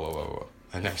believe that. Whoa.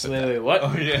 I never said that. Wait, what?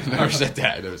 Oh yeah. I never said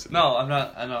that. I never said that. No, I'm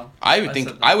not. I know. I would think...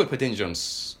 said that. I would put Daniel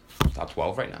Jones top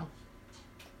 12 right now.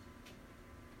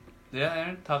 Yeah,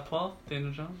 Aaron, top 12,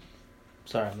 Daniel Jones.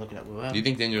 Sorry, I'm looking at what. Do you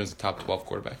think Daniel Jones is a top 12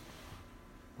 quarterback?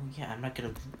 Well, yeah, I'm not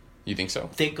gonna You think so?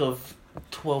 think of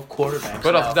 12 quarterbacks.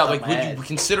 But now off the top, off like, my would head. you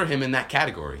consider him in that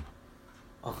category?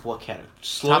 Of what category?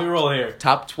 Slowly roll here.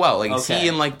 Top 12. Like, is Okay. he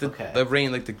in, like, the Okay.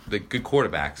 range, like, the good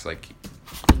quarterbacks? Like,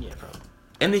 Yeah, probably.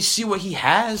 and they see what he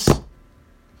has.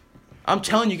 I'm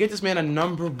telling you, get this man a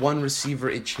number one receiver,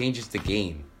 it changes the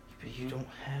game. But you don't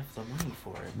have the money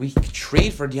for it. We could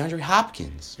trade for DeAndre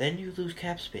Hopkins. Then you lose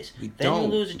cap space. We then don't. you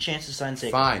lose a chance to sign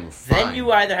Saquon. Fine. Then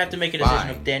you either have to make a decision Fine.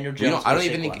 of Daniel We Jones don't, I or don't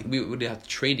even Saquon. think we would have to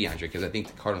trade DeAndre because I think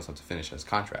the Cardinals have to finish his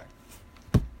contract.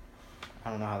 I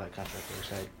don't know how that contract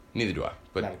works. Neither do I.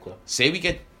 But Not a clue. say we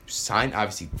get signed,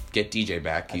 obviously get DJ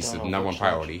back. I He's don't the know number what one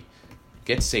priority.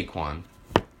 Get Saquon,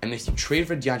 and if you trade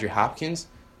for DeAndre Hopkins,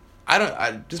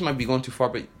 this might be going too far,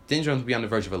 but Daniel Jones will be on the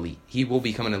verge of elite. He will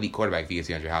become an elite quarterback if he gets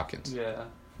DeAndre Hopkins. Yeah.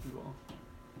 He will.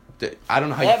 I don't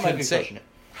know how That you might could be say pushing it.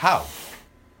 how.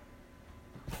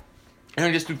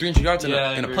 Aaron just threw 300 yards in Yeah,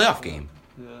 I a agree playoff with game.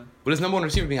 that. Yeah. With his number one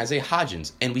receiver being Isaiah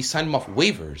Hodgins, and we signed him off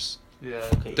waivers Yeah.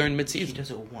 Okay, during He midseason.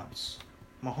 does it once.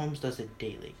 Mahomes does it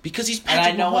daily. Because he's And I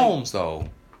Patrick know, Mahomes, though.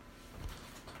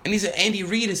 And Andy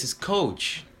Reid is his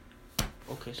coach.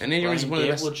 Okay, so And then you're Brian one of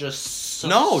the Dable best- just sucks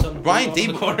No, some Brian dude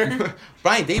on the corner. Dable.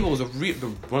 Brian Dable was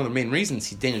one of the main reasons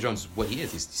Daniel Jones is what he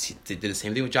is. He did the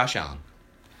same thing with Josh Allen.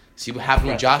 See what happened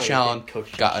when Josh Allen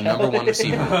got a number one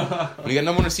receiver. When you got a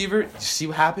number one receiver, you see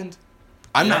what happened?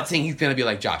 I'm Yeah. not saying he's gonna be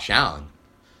like Josh Allen.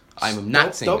 I'm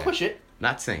not saying Don't that. push it.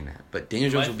 Not saying that. But Daniel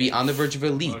Jones Might will be on the verge of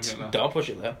elite. Okay, no. Don't push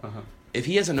it, Leo. If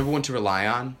he has a number one to rely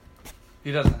on,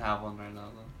 He doesn't have one right now,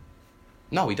 though.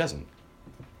 no, he doesn't.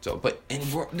 So,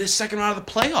 and we're this second round of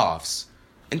the playoffs,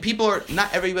 and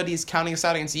not everybody is counting us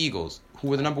out against the Eagles, who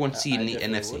were the number one seed in the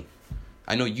definitely NFC. would.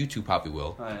 I know you two probably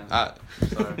will. I am.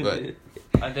 Sorry.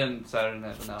 But I didn't Saturday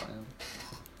night, but now I am.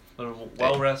 But a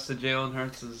well-rested Jalen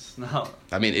Hurts is now...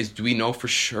 I mean, do we know for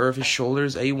sure if his shoulder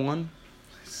is A1?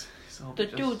 The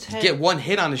dude's head. Get one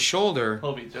hit on his shoulder.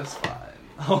 He'll be just fine.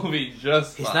 He'll be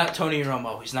just fine. He's not Tony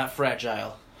Romo. He's not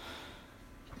fragile.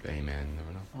 Hey man, you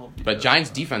never know. He'll be But just Giants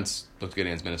fine. defense looked good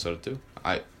against Minnesota too.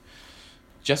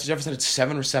 Justin Jefferson had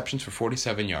 7 receptions for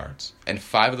 47 yards, and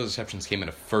 5 of those receptions came in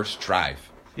a first drive.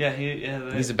 Yeah,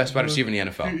 He's the best wide receiver in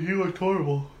the NFL. He looked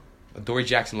horrible. Dory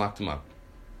Jackson locked him up.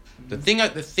 The thing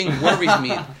worries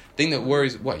me.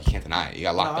 What you can't deny it. You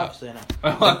got locked up. Obviously, I know.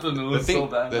 I want them to lose so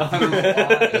bad. I don't know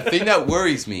The why. thing that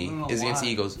worries I me don't know is against the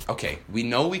why. Eagles. Okay, we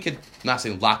know we could not say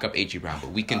lock up A.J. Brown,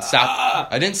 but we can stop.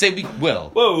 I didn't say we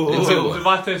will. Whoa. I didn't say we will.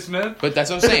 Devontae Smith? But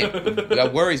that's what I'm saying.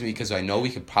 That worries me because I know we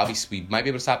might be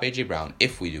able to stop A.J. Brown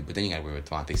if we do. But then you got to worry with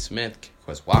Devontae Smith,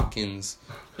 Quez Watkins,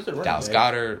 Who's the running Dallas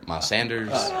back? Goedert, Miles Sanders.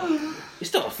 He's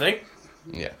still a thing.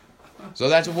 Yeah. So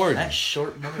that's what worries me. That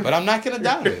short mother. But I'm not going to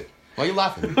doubt it. Why are you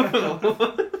laughing?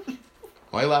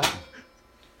 Why are you laughing?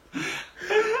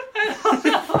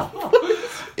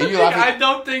 In I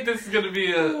don't think this is gonna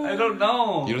be a. I don't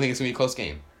know. You don't think it's gonna be a close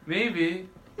game? Maybe.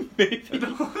 I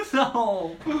don't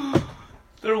know.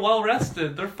 They're well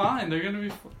rested. They're fine. They're gonna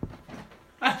be.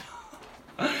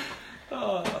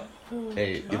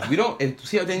 Hey, if we don't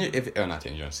see how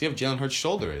see how Jalen Hurts'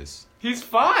 shoulder is. He's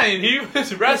fine. He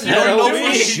was rested. You don't know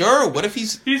for weeks. sure. What if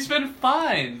he's? He's been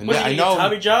fine. What, I know.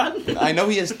 Tommy John? I know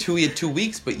he has 2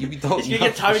 weeks, but you don't. He's gonna know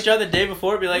get Tommy for John the day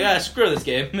before and be like, screw this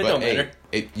game. It don't matter.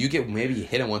 You get maybe you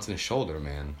hit him once in the shoulder,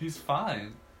 man. He's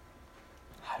fine.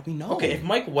 How do we know? Okay, if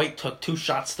Mike White took 2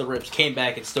 shots to the ribs, came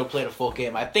back, and still played a full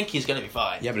game, I think he's gonna be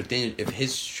fine. Yeah, but if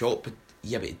his shoulder, but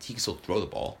he can still throw the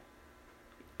ball.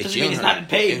 Doesn't mean he's not in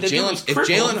pain. If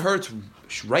Jalen Hurts'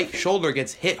 right shoulder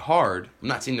gets hit hard, I'm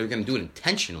not saying they're going to do it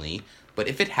intentionally, but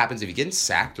if it happens, if he gets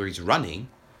sacked or he's running,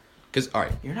 because all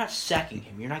right, you're not sacking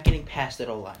him. You're not getting past that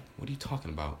O-line. What are you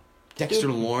talking about?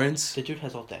 Dexter Lawrence. The dude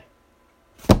has all day.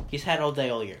 He's had all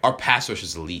day all year. Our pass rush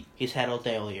is elite. He's had all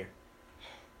day all year.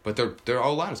 But their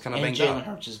O-line is kind of banged up. Jalen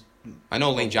Hurts is. I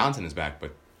know Lane Johnson is back,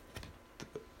 but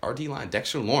our D-line,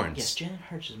 Dexter Lawrence. Yes, Jalen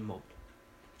Hurts is mobile.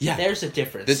 Yeah. There's a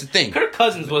difference. There's the thing. Kirk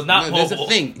Cousins was not mobile. There's the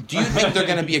thing. Do you think they're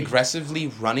going to be aggressively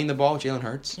running the ball, Jalen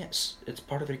Hurts? Yes, it's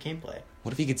part of their game plan.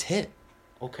 What if he gets hit?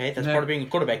 Okay, that's part of being a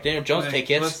quarterback. Daniel Jones take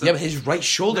hits. Listen, yeah, but his right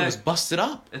shoulder was busted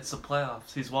up. It's the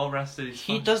playoffs. He's well rested.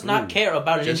 He does not care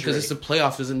about an Just injury. because it's the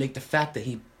playoffs doesn't make the fact that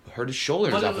he hurt his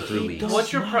shoulders out for 3 weeks.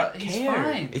 What's your He's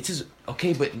fine. It's his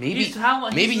okay, but maybe He's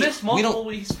missed we multiple.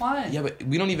 don't. He's fine. Yeah, but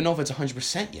we don't even know if it's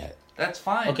 100% yet. That's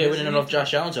fine. Okay, we didn't know if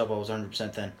Josh Allen's elbow was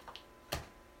 100% then.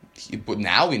 But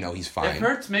now we know he's fine. If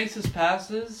Hurts makes his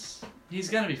passes, he's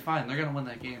gonna be fine. They're gonna win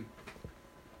that game.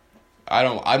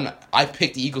 I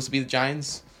picked the Eagles to be the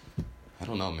Giants. I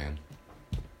don't know, man.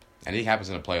 Anything happens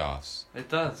in the playoffs. It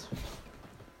does.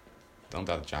 Don't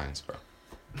doubt the Giants, bro.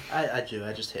 I do.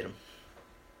 I just hate them.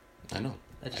 I know.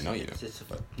 I know you do.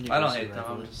 I don't hate them.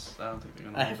 I don't think they're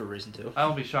gonna. I have a reason to. I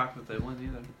won't be shocked if they win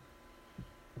either.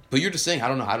 But you're just saying I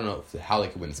don't know how they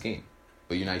could win this game.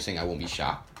 But you're not saying I won't be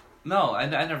shocked. No, I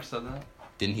never said that.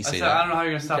 Didn't he I say said that? I don't know how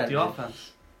you're gonna stop the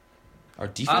offense. Our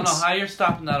defense. I don't know how you're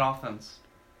stopping that offense.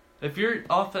 If your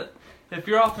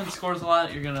offense scores a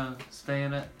lot, you're gonna stay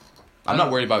in it. I'm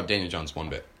not worried about Daniel Jones one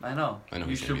bit. I know.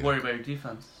 You should worry about your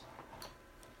defense.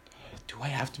 Do I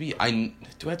have to be? Do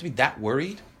I have to be that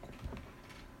worried?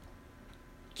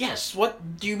 Yes.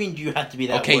 What do you mean? Do you have to be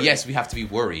that? worried? Yes, we have to be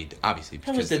worried. Obviously,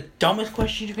 that was the dumbest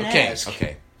question you can ask.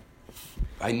 Okay.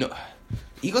 I know.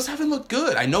 Eagles haven't looked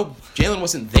good. I know Jalen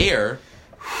wasn't there.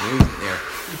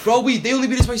 Bro, they only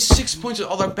beat us by 6 points with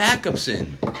all their backups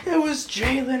in. It was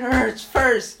Jalen Hurts'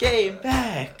 first game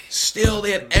back. Still,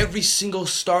 they had every single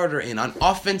starter in on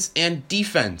offense and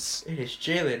defense. It is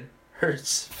Jalen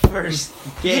Hurts' first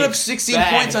game. We put up 16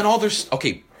 points on all their.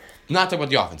 Okay, not talking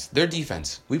about the offense. Their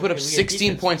defense. We put up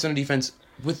 16 points on the defense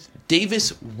with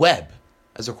Davis Webb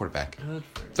as our quarterback.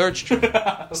 Third string.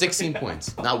 16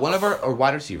 points. Now, one of our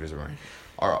wide receivers were.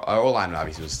 Our O-line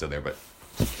obviously was still there, but.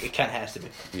 It kind of has to be.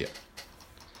 Yeah.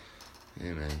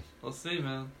 Yeah, man. We'll see,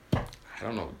 man. I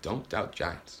don't know. Don't doubt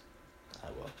Giants. I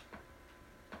will.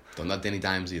 Don't doubt Danny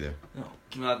Dimes either. No.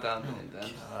 Not down Danny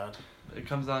Dimes. God. It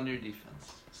comes down to your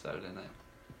defense. Saturday night.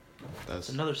 It's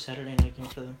another Saturday night game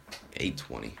for them.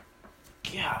 8:20.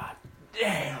 God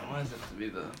damn. Why does it have to be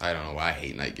the... I don't know why I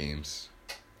hate night games.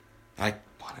 I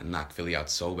want to knock Philly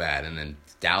out so bad, and then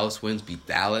Dallas wins, beat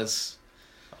Dallas.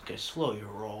 Okay, slow your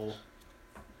roll.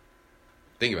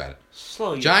 Think about it.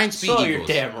 Slow your Eagles.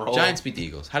 Damn roll. Giants beat the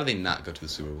Eagles. How do they not go to the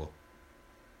Super Bowl?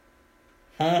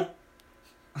 Huh?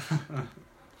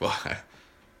 Why?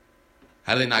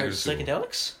 How do they not go to the Super Bowl?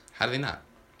 Psychedelics? How do they not?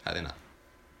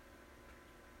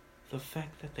 The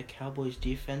fact that the Cowboys'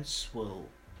 defense will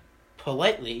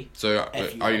politely. So are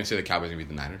you gonna say the Cowboys are gonna beat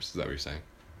the Niners? Is that what you're saying?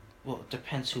 Well, it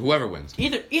depends who. Whoever wins.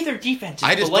 Either defense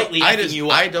is politely effing you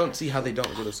up. I don't see how they don't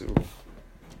go to the Super Bowl.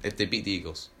 If they beat the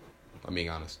Eagles, I'm being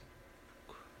honest.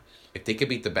 If they could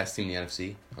beat the best team in the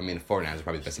NFC, I mean, the 49ers are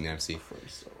probably the best team in the NFC.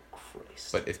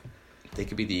 Christ. But if they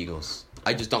could beat the Eagles,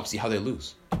 I just don't see how they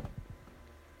lose.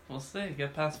 We'll see.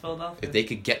 Get past Philadelphia. If they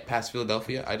could get past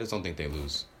Philadelphia, I just don't think they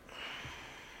lose.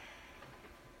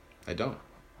 I don't.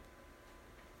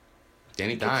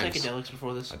 Danny Dimes. You took psychedelics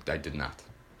before this? I did not.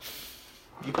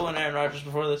 You pulling Aaron Rodgers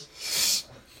before this?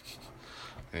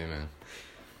 Hey, man.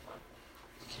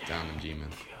 Down them, G-man.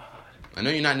 I know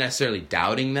you're not necessarily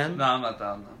doubting them. No, I'm not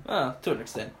down them. Oh, to an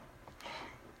extent.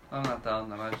 I'm not down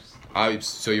them.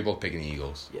 So you're both picking the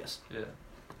Eagles? Yes. Yeah.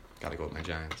 Gotta go with my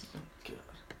Giants. God.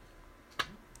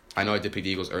 I know I did pick the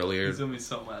Eagles earlier. He's gonna be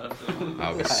so mad at them.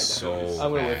 I was so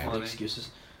I'm gonna wait for mad. the excuses.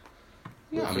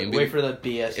 No, I mean, wait for the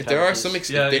BS. if there are penalties. some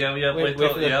Wait Wait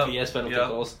for the yep. BS penalty Yep.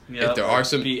 goals. if there are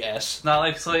some BS. Not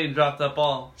like Slayton dropped that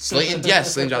ball. Slayton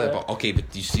dropped the ball. Okay, but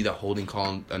do you see the holding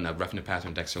call on the roughing the pass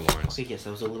on Dexter Lawrence? Okay, yes,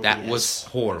 that was a little. That BS. was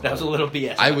horrible. That was a little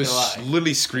BS. I I'm was not gonna lie.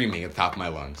 literally screaming at the top of my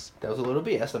lungs. That was a little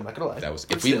BS. I'm not gonna lie. That was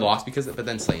But if we still. lost because, but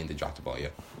then Slayton did drop the ball. Yeah.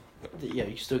 Yeah,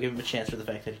 you still give him a chance for the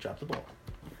fact that he dropped the ball.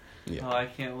 Yeah. Oh, I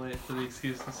can't wait for the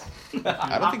excuses.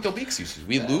 I don't think there'll be excuses.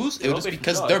 We lose, it They'll was be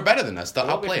because for Sean. they're better than us. They'll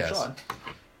They'll be outplay for us. Sean.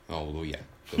 Oh, well, yeah.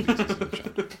 There'll be excuses for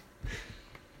Sean.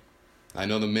 I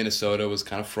know the Minnesota was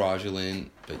kind of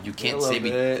fraudulent, but you can't say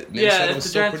Minnesota Yeah, if was the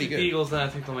still Giants pretty beat the good. Eagles, then I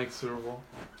think they'll make the Super Bowl.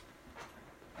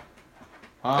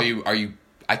 Huh? Are you?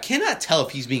 I cannot tell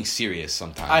if he's being serious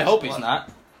sometimes. I hope he's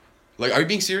not. Like, are you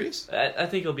being serious? I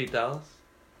think he'll beat Dallas.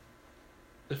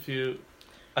 I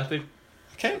think.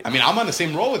 Okay. I mean, I'm on the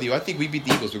same roll with you. I think we beat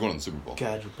the Eagles. We're going to the Super Bowl.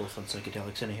 God, you're both on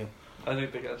psychedelics. Anywho. I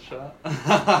think they got a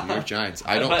shot. New York Giants.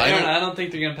 But Aaron, I don't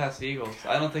think they're gonna pass the Eagles.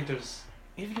 I don't think there's.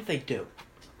 Even if they do,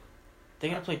 they're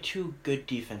gonna play two good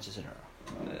defenses in a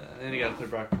row. Then you gotta play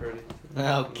Brock Purdy.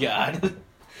 Oh God,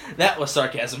 that was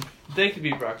sarcasm. They could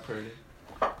beat Brock Purdy.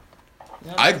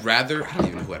 I'd rather. I don't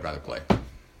even know who I'd rather play.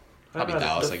 Probably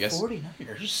Dallas, the I guess.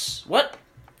 49ers. What?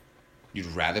 You'd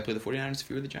rather play the 49ers if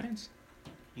you were the Giants?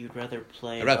 You'd rather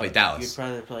play. I'd rather play Dallas. You'd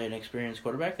rather play an experienced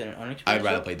quarterback than an unexperienced. I'd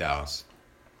rather play Dallas.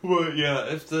 Well, yeah.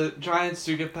 If the Giants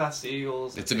do get past the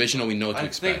Eagles, It's divisional. We know what to I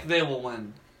expect. think they will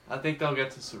win. I think they'll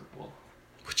get to the Super Bowl.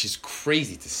 Which is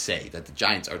crazy to say that the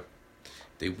Giants are.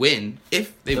 They win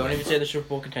if they Don't win. even say the Super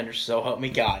Bowl contenders. So help me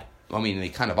God. I mean, they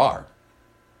kind of are.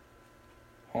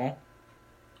 Huh?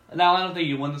 Now, I don't think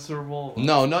you win the Super Bowl.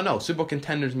 No. Super Bowl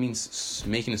contenders means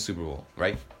making a Super Bowl,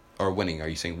 right? Or winning. Are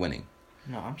you saying winning?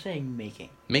 No, I'm saying making.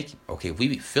 Okay, if we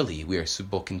beat Philly, we are Super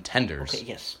Bowl contenders. Okay,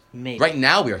 yes, maybe. Right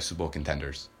now, we are Super Bowl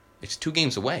contenders. It's 2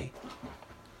 games away.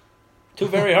 Two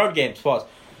very hard games. Pause.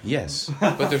 Yes,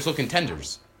 but they're still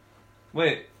contenders.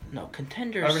 Wait, No,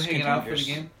 contenders. are we hanging out for the contenders.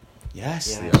 game? Yes,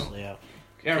 Yes, they are. Leo.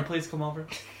 Aaron, please come over.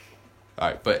 All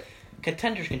right, but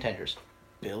Contenders.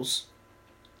 Bills.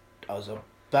 I was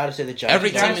about to say the Giants.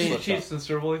 Every Giants time beat they- the Chiefs in the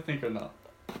Super Bowl, you think or not?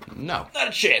 no. Not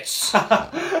a chance.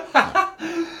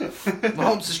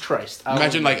 Mahomes is Christ.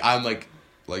 Imagine I'm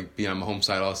being on Mahomes'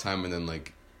 side all the time, and then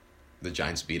the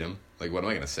Giants beat him. Like, what am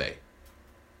I gonna say?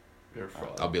 You're a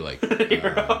fraud. I'll be like, If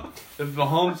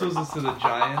Mahomes loses to the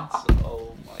Giants,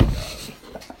 oh my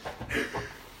god.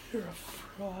 You're a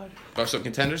fraud. are some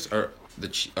contenders or the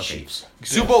Chiefs.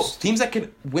 Super Bowl Bills. teams that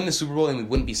could win the Super Bowl and we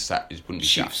wouldn't be shocked.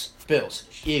 Chiefs. Bills.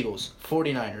 Eagles.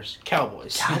 49ers.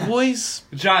 Cowboys. Cowboys,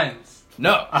 Giants.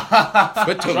 No. but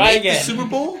to Try make again. the Super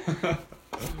Bowl.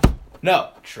 No.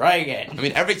 Try again. I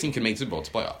mean, every team can make the Super Bowl. It's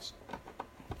playoffs.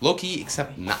 Low key,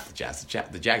 except not the Jazz.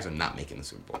 The Jags are not making the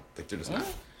Super Bowl. Like, they're just not.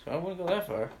 So I wouldn't go that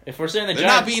far. If we're saying the They're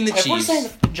Giants, not beating the if we're Chiefs. saying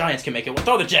the Giants can make it, we'll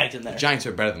throw the Jags in there. The Giants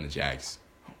are better than the Jags.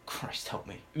 Christ help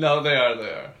me. No, they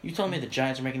are. You telling me the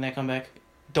Giants are making that comeback?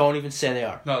 Don't even say they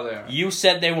are. No, they are. You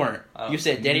said they weren't. You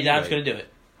said Danny Dimes going to do it.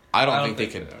 I don't I think don't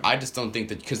they think could. they are. I just don't think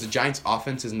that because the Giants'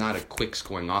 offense is not a quick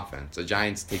scoring offense. The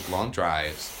Giants take long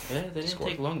drives. Yeah, they didn't Score.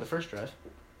 take long the first drive.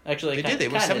 Actually, They did. They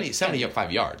were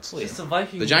 75 yards. It's the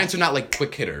Vikings. The Giants are not like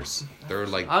quick hitters. They're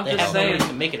like I'm They just have saying. no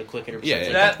to make it a quick hitter. yeah,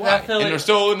 besides that's That- why. that Philly- And they're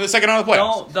still in the second round of the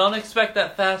playoffs. Don't expect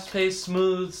that fast-paced,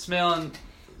 smooth sailing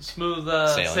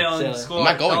Sailing. score. I'm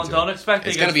not going to. Don't expect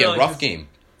It's it going to against be a Philly, rough 'cause game.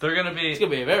 They're gonna be. It's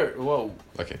gonna be a very whoa.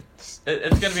 Okay. It's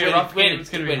gonna be a rough Wait, game. It's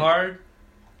gonna be wait. hard.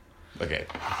 Okay.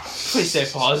 Please say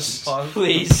pause. Pause.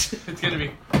 Please. It's gonna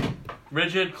be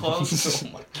rigid, close. Oh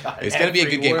my god. It's going to be a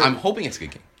every good game. word. I'm hoping it's a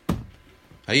good game.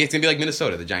 I think it's going to be like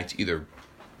Minnesota. The Giants either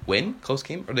win, close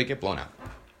game, or they get blown out.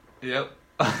 Yep.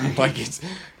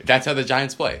 That's how the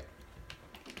Giants play.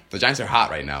 The Giants are hot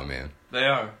right now, man. They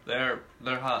are. They're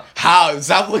hot. How?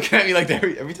 Stop looking at me like that.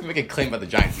 Every time I make a claim about the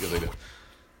Giants, he goes like this.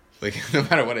 Like, no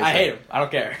matter what I say. I hate him. I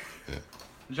don't care.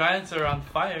 Giants are on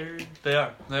fire. They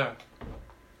are.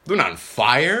 We're not on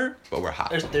fire, but we're hot.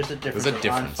 There's a difference. There's a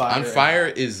difference. On On fire. fire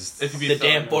is... If you beat The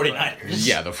Philly, damn you're on fire. 49ers.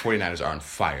 Yeah, the 49ers are on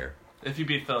fire. If you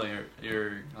beat Philly,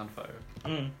 you're on fire.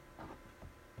 Mm.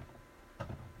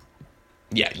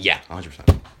 Yeah,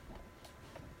 100%.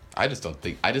 I just don't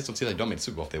see that they don't make the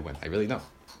Super Bowl if they win. I really don't.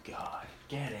 God,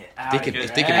 get it They out could, of if your they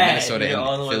could beat head. Minnesota You get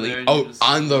all the and way Philly... there, you Oh, just-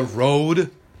 on the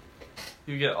road?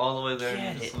 You get all the way there. and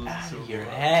Get you just it lose the out Super of your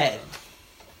Bowl. head.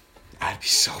 I'd be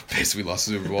so pissed we lost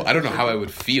the Super Bowl. I don't know how I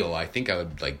would feel. I think I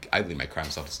would, I'd leave my cry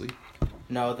myself to sleep.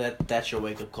 No, that's your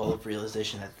wake-up call of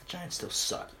realization that the Giants still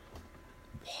suck.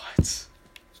 What?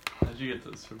 How'd you get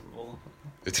to the Super Bowl?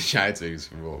 If the Giants make the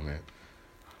Super Bowl, man,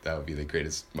 that would be the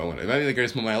greatest moment. It might be the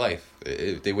greatest moment of my life.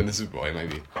 If they win the Super Bowl, it might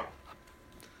be.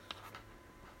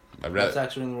 Red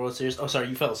Sox winning the World Series. Oh, sorry,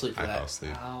 you fell asleep for I that. fell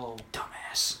asleep. Ow.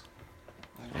 Dumbass.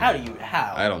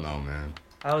 How? I don't know, man.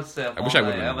 I would stay up I wish all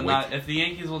I night. would've Not, if the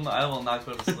Yankees will, I will not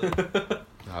go to sleep.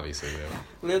 Obviously,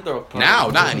 Now, now,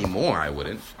 not anymore. I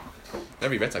wouldn't.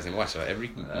 Every Red Sox game, watch that every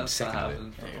That's second not of it.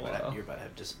 happening for a You're while. about to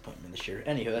have disappointment this year.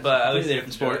 Anywho, that's But at a least completely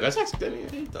different sport. Red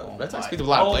Sox, Red Sox beat a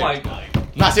lot of Oh my players.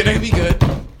 god. Not saying they're gonna be good.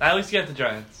 At least get the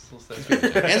Giants. We'll say.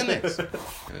 And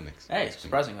the Knicks. Hey,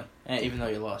 surprisingly. Even though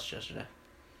you lost yesterday.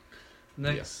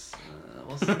 Knicks.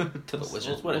 We'll see. To the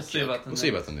Wizards. What a We'll see joke. about the We'll see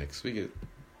about the Knicks. We get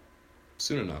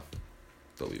soon enough.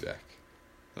 They'll be back.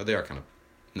 Oh, they are kind of.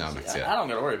 No, not I yet. don't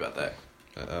gotta worry about that.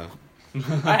 Uh,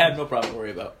 I have no problem to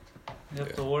worry about. You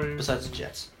have the Warriors. Besides the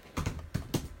Jets.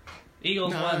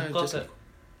 Eagles No, won. Close just- it.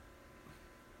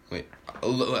 wait,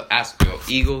 ask you.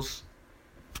 Eagles.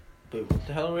 Wait, what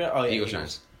the hell are we at? Oh, yeah. Eagles.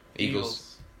 Giants.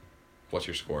 Eagles. What's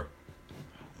your score?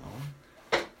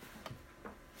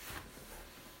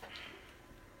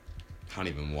 I don't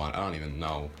even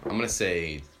know. I'm gonna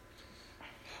say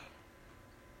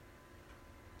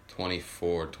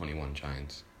 24-21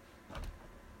 Giants.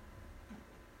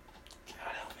 God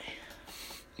help me.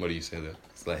 What do you say there?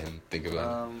 Let's let him think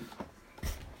about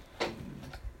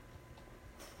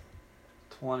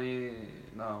 20.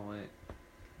 No, wait.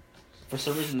 For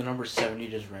some reason, the number 70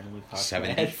 just randomly popped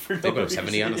 70? in my head for They no put up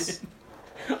 70 on us? reason.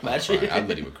 it. Imagine. I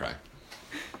literally would cry.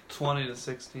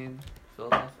 20-16.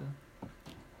 Philadelphia.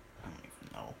 I don't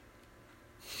even know.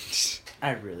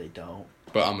 I really don't.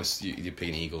 But you're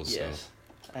picking Eagles, Yes.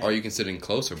 so. Are you considering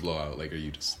close or blowout? Like, are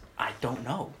you just... I don't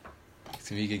know. It's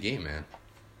going to be a good game, man.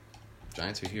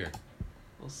 Giants are here.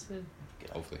 We'll see.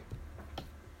 Hopefully.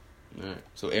 Alright.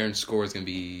 So Aaron's score is going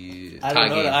to be... I tie don't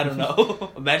know. game. I don't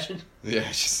know. Imagine. Yeah,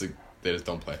 it's just like, they just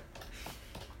don't play.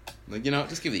 Like,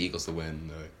 just give the Eagles the win.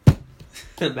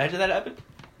 Imagine that happened.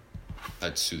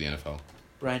 I'd sue the NFL.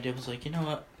 Brian Dable's like, you know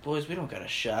what, boys, we don't got a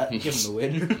shot. Give him the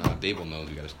win. No, Dable knows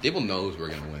Dable knows we're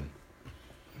going to win.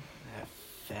 That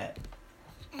fat,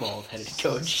 bald-headed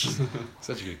coach.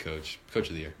 Such a good coach. Coach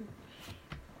of the year.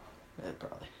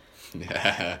 Probably.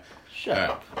 Yeah. Shut All right.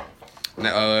 up.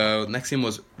 Now, next game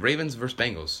was Ravens versus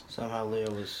Bengals. Somehow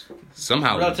Leo was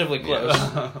Somehow relatively close.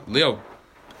 Yeah. Leo,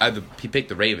 he picked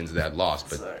the Ravens that had lost,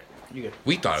 but Sorry. You good?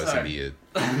 we thought it was gonna be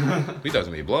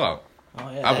a blowout. Oh,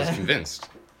 yeah. I was convinced.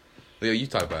 Leo, you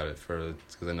talk about it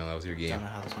because I know that was your I don't game. know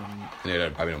how this one... And you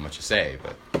probably don't much to say,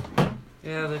 but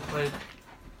Yeah, they played.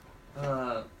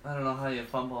 I don't know how you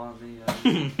fumble on the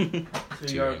 2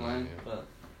 2-yard yard line, line, yeah. but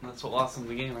that's what lost them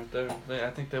the game right there. I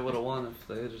think they would have won if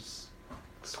they had just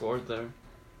scored there.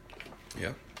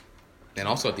 yeah. And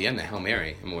also at the end, the Hail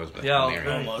Mary. I mean, what was it? Yeah, Hail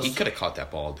Mary. almost. He could have caught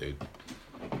that ball, dude.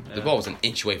 Yeah. The ball was an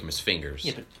inch away from his fingers.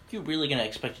 Yeah, but you're really going to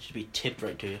expect it to be tipped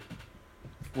right to you.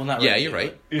 Well, not Yeah, right you're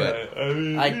to you, right. But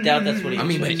I doubt that's what he I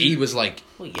mean, but expects. he was like,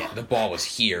 Well, yeah. the ball was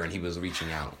here and he was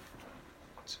reaching out.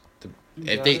 You If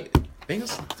got they it?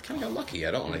 Bengals kind of got lucky.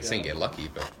 I don't want to say get lucky,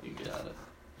 but You got it.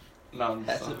 No, I'm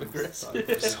just Passive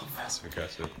aggressive. so passive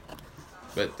aggressive.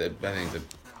 But I think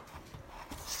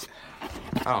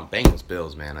Bengals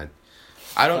Bills, man.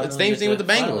 I don't. It's the same thing with the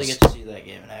Finally Bengals. get to see that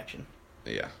game in action.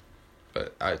 Yeah,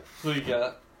 but Who you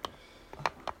got?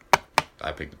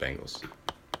 I picked the Bengals.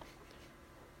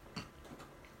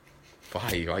 Why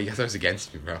you guys are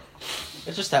against me, bro?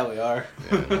 It's just how we are.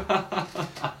 Yeah.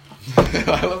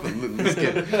 I love this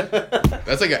kid.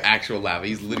 That's like an actual laugh.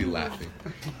 He's literally laughing.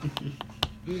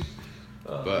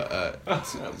 But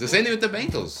it's the same thing with the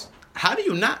Bengals. How do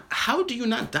you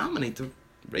not dominate the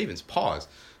Ravens? Pause.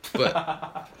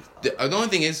 But the only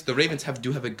thing is the Ravens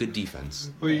do have a good defense.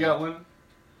 Who you got winning?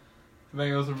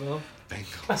 Bengals or Bills?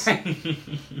 Bengals.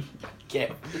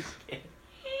 Get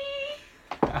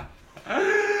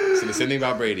So the same thing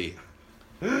about Brady.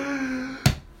 Who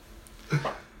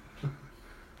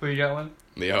you got winning?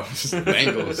 Yo, just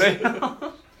Bengals.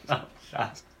 No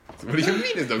shot. What do you mean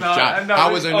there's no No, shot? no,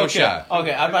 How was there no okay, shot?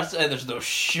 Okay, I'm about to say there's no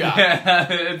shot. Yeah,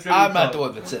 it's gonna I'm be not tough. the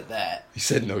one that said that. You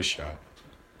said no shot.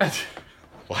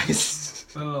 Why is...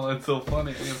 I don't know. It's so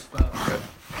funny. I guess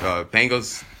not.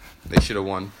 Bengals, they should have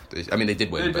won. They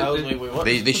did win, They but did. What?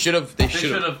 they should have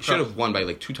should've won by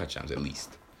like 2 touchdowns at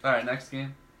least. All right, next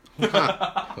game.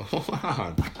 Hold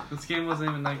on. This game wasn't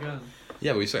even that good.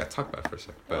 Yeah, but we still got to talk about it for a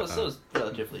second. Well, But it was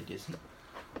relatively decent.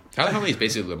 Tyler Huntley is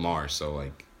basically Lamar, so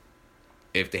like,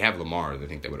 if they have Lamar, they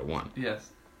think they would have won. Yes.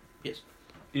 Yes.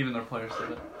 Even their players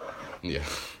said it. Yeah,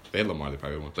 if they had Lamar, they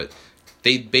probably won. But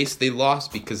they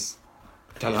lost because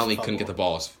Tyler Huntley couldn't get the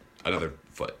ball another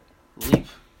foot. Leap.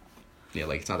 Yeah,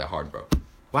 like it's not that hard, bro.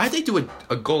 Why did they do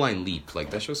a goal line leap? Like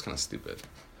that show's kind of stupid.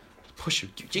 Push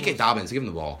it. J.K. Dobbins, give him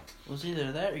the ball. It was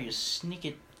either that or you sneak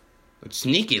it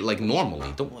Sneak it like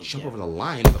normally. Don't jump over the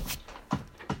line.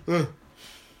 That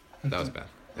was bad.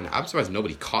 And I'm surprised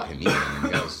nobody caught him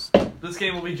either. This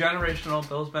game will be generational.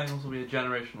 Bills-Bengals will be a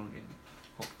generational game.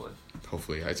 Hopefully. It's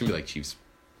going to be like Chiefs.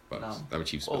 Bucks. No. That would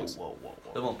Chiefs Bucks. Whoa.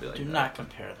 It won't be like Do that. not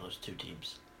compare those two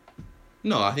teams.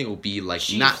 No, I think it will be like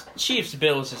Chiefs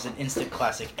Bills is an instant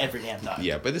classic every damn time.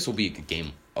 Yeah, but this will be a good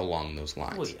game along those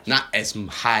lines. Well, yes. Not as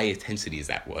high intensity as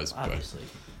that was, Obviously.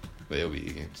 but it'll be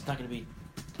a game. It's not going to be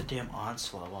the damn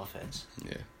onslaught of offense.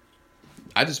 Yeah.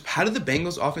 How did the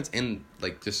Bengals offense end,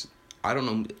 I don't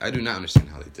know. I do not understand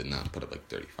how they did not put up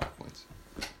 35 points.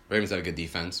 Ravens have a good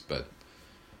defense, but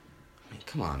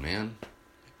come on, man.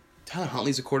 Tyler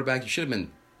Huntley's a quarterback. You should have been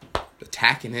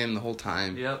attacking him the whole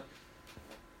time. Yep.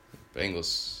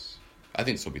 Bengals, I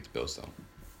think this will beat the Bills, though.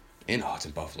 And, it's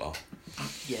in Buffalo.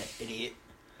 Yeah, idiot.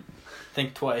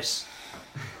 Think twice.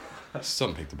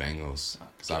 Still pick the Bengals,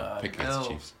 because I pick against the no.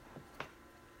 Chiefs.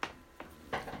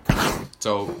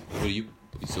 So, what do you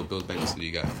still Bills, Bengals? Who do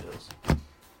you got? Bills.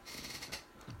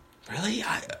 Really?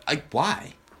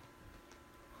 Why?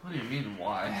 What do you mean,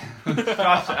 why?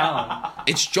 Josh Allen.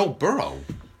 It's Joe Burrow.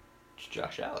 It's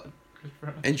Josh Allen.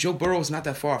 And Joe Burrow is not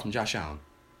that far from Josh Allen.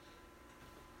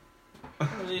 One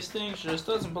of these things just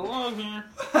doesn't belong here.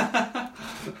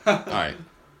 All right.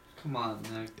 Come on,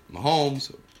 Nick.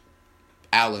 Mahomes,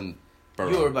 Allen, Burrow.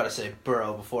 You were about to say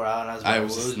Burrow before Allen. I was about to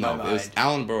lose my mind. It was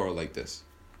Allen, Burrow like this.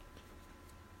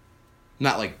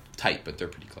 Not tight, but they're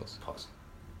pretty close. Pause.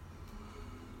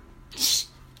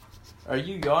 Are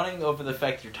you yawning over the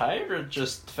fact you're tired, or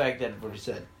just the fact that everybody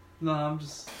said? No, I'm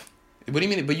just... What do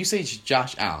you mean? But you say it's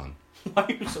Josh Allen. Why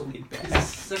are you so lean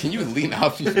back? Can you lean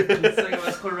up? He's the second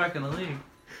best quarterback in the league.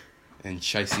 And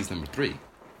Shiesty's number 3.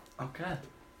 Okay.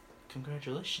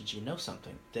 Congratulations, you know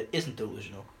something that isn't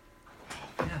delusional.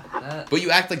 Yeah, that... But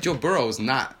you act like Joe Burrow is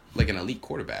not an elite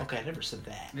quarterback. Okay, I never said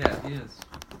that. Yeah, he is.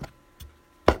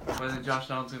 But I think Josh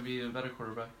Allen's going to be a better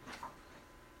quarterback.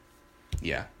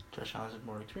 Yeah. Josh Allen has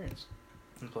more experience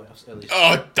in the playoffs, at least.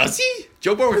 Oh, does he?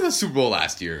 Joe Burrow was in the Super Bowl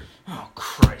last year. Oh,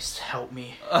 Christ, help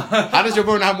me. How does Joe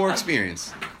Burrow not have more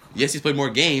experience? Yes, he's played more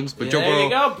games, but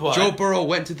Joe Burrow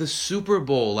went to the Super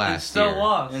Bowl last year.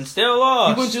 And still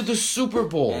lost. He went to the Super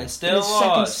Bowl. And still in his second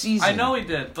lost. season. I know he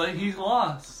did, but he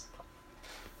lost.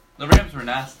 The Rams were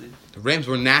nasty. The Rams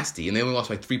were nasty, and they only lost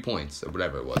by 3 points, or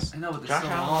whatever it was. I know, but they Josh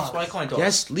still Allen lost. lost by a coin toss.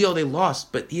 Yes, Leo, they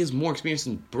lost, but he has more experience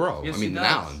than Burrow. Yes, than he does.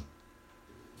 Allen.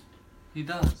 He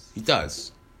does. He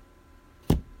does.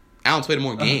 Allen's played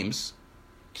more games.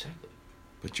 Exactly.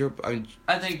 But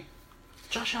I think...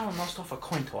 Josh Allen lost off a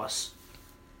coin toss.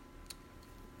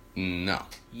 No.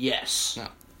 Yes. No.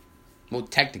 Well,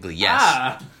 technically,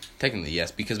 yes. Technically,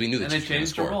 yes, because we knew the And they Chiefs were going to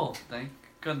changed the score. rule. Thank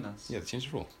goodness. Yeah, they changed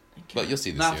the rule. But you'll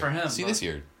see this Not year. for him, See but- this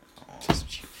year.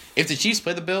 If the Chiefs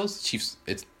play the Bills, Chiefs,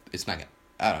 it's not going to...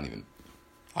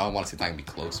 I don't want to say it's not going to be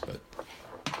close, but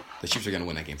the Chiefs are going to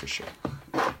win that game for sure.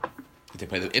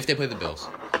 If they play the Bills.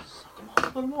 Suck him off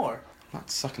a little more. I'm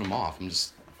not sucking them off. I'm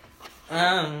just...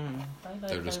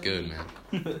 They're just good, man.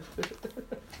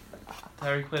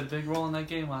 Tyreek played a big role in that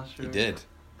game last year. He did.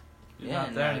 He's Yeah, not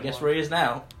and there I guess anymore. where he is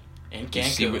now. And You can't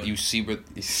see go. what see what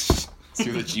the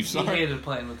Chiefs He are? hated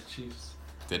playing with the Chiefs.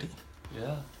 Did he?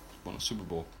 Yeah. Won a Super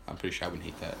Bowl. I'm pretty sure I wouldn't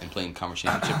hate that. And playing conference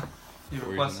championship. He Or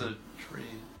requested even- a trade.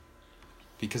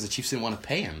 Because the Chiefs didn't want to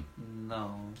pay him.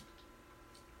 No.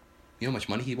 You know how much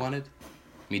money he wanted?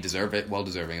 He deserved it. Well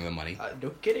deserving of the money. No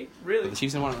kidding, But really. the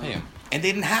Chiefs didn't want to pay him. And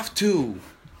they didn't have to.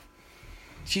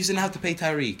 Chiefs didn't have to pay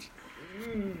Tyreek.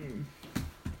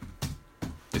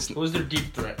 What was their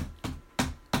deep threat?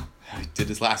 I did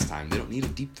this last time. They don't need a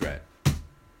deep threat.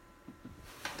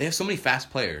 They have so many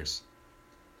fast players.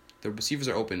 The receivers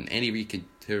are open. Andy Reid,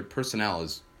 their personnel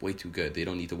is way too good. They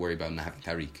don't need to worry about not having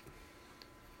Tyreek.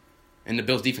 And the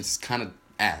Bills' defense is kind of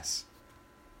ass.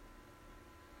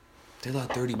 They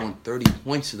allowed 30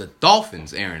 points to the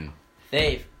Dolphins, Aaron.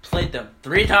 They've played them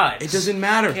 3 times. It doesn't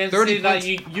matter. Kansas 30 City points.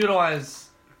 not utilize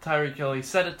Tyreek Hill. He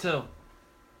said it too.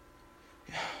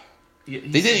 He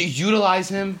They didn't utilize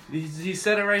him. He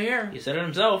said it right here. He said it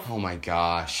himself. Oh my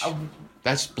gosh.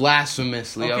 That's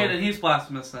blasphemous, Leo. Okay, then he's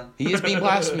blasphemous then. He is being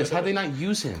blasphemous. How'd they not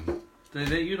use him? They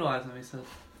didn't utilize him, he said.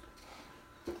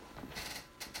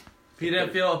 He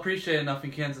didn't feel appreciated enough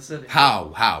in Kansas City.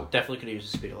 How? Definitely could have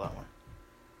used his speed a lot more.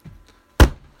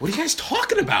 What are you guys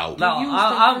talking about? No,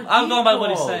 I'm going by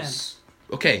what he's saying.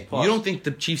 Okay, Pause. you don't think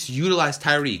the Chiefs utilized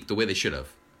Tyreek the way they should have?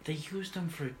 They used him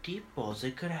for deep balls.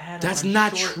 They could have had him That's on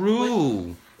not short,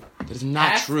 true. That is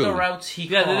not Half true. the routes he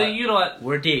Yeah, they didn't caught utilize...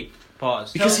 were deep.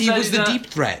 Pause. Because he Hill was said the he's deep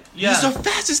not- threat. Yeah. He's the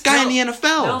fastest guy in the Hill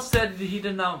NFL. said he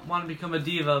did not want to become a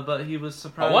diva, but he was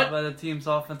surprised what? by the team's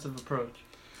offensive approach.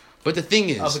 But the thing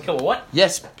is, what?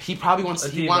 yes, he probably wants.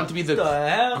 He wanted to be the. The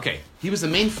hell? Okay, he was the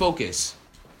main focus,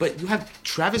 but you have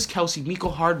Travis Kelce, Miko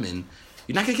Hardman.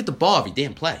 You're not gonna get the ball every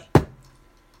damn play.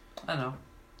 I know.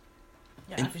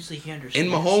 Yeah, And- obviously he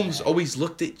understands. And Mahomes that. always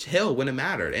looked at Hill when it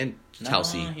mattered, and No,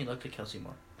 Kelce. he looked at Kelce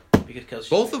more because Kelce.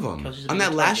 Both of them. Kelce's a On that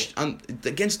bigger last target.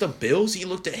 against the Bills, he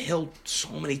looked at Hill so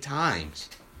many times.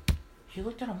 He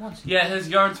looked at him once. Yeah, his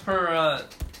yards per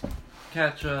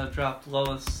catch dropped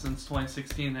lowest since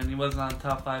 2016, and he wasn't on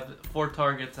top 4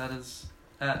 targets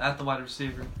at the wide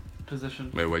receiver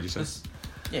position. Wait, what'd you say? This,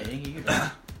 Yeah, you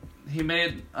he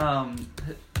made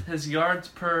his yards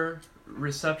per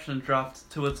reception dropped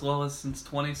to its lowest since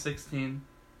 2016,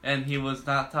 and he was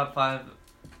not top 5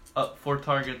 for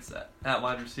targets at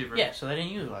wide receiver. Yeah, so they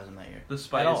didn't utilize him that year.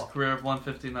 Despite At his all. career of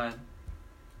 159.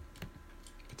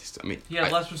 I mean, He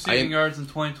had less receiving yards in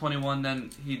 2021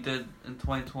 than he did in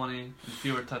 2020 and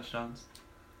fewer touchdowns.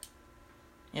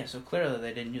 Yeah, so clearly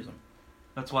they didn't use him.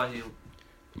 That's why he...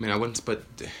 I mean, I wouldn't, but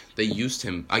they used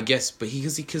him, I guess, but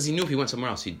because he knew if he went somewhere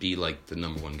else, he'd be like the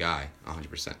number 1 guy,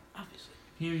 100%. Obviously.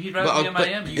 He'd rather be in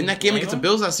Miami. In that game blame against the him?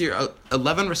 Bills last year,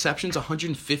 11 receptions,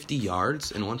 150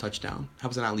 yards, and 1 touchdown. How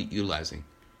was that not utilizing?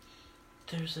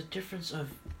 There's a difference of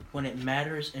when it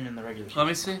matters and in the regular season. Let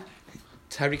me see.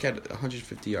 Tyreek had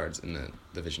 150 yards in the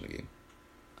divisional game.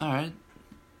 All right.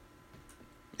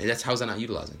 And how's that not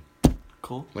utilizing?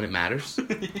 Cool. When it matters?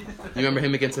 You remember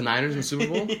him against the Niners in the Super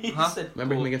Bowl? He Huh? said,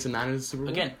 Remember cool. him against the Niners in the Super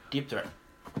Bowl? Again, deep threat.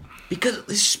 Because of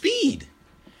his speed.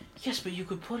 Yes, but you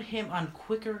could put him on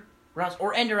quicker routes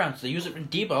or end arounds. They use it for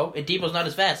Debo, and Debo's not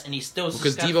as fast, and he's still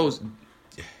Because successful.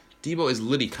 Debo is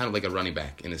literally kind of like a running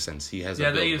back in a sense. He has Yeah,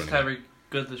 a build they used running back. Tyreek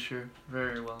good this year.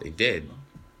 Very well. They did.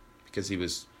 Because he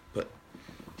was... But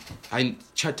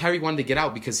Tyreek wanted to get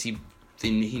out because he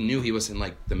knew he wasn't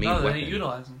like the main No, they weapon. didn't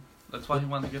utilize him. That's why he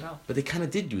wanted to get out. But they kind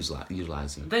of did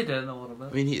utilize him. They did a little bit.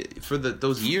 I mean, for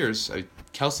those years,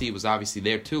 Kelsey was obviously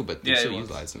there too, but they Yeah, still he was.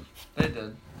 utilized him. They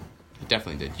did. They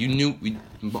definitely did. You knew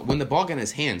when the ball got in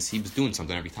his hands, he was doing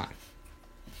something every time.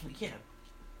 Yeah,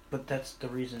 but that's the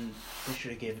reason they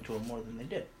should have gave it to him more than they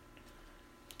did.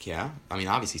 Yeah, I mean,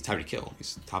 obviously he's Tyreek Hill.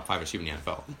 He's top 5 receiver in the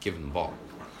NFL. Give him the ball.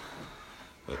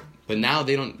 But now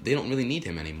they don't really need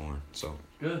him anymore. So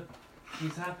Good.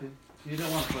 He's happy. He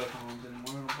didn't want to play with Mahomes anymore.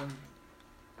 I don't blame him.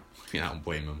 I don't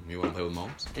blame him. You want to play with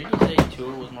Mahomes? Didn't you say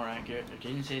Tua was more accurate? Or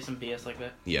didn't you say some BS like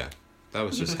that? Yeah, that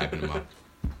was just hyping him up.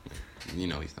 You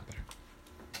know he's not better.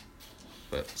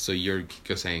 But so you're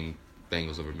saying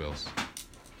Bengals over Bills?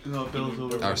 No, Bills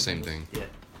over. Our same thing. Yeah.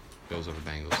 Bills over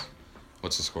Bengals.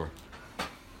 What's the score?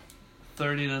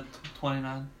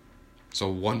 30-29. So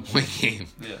 1 point game.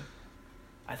 Yeah.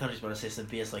 I thought he was about to say some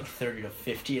BS like 30 to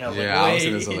 50. And I was Yeah, like, I was wait.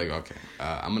 gonna say like okay.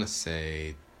 I'm gonna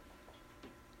say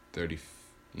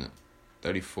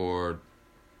 34,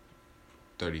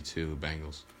 32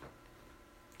 Bengals.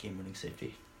 Game-winning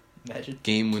safety. Imagine.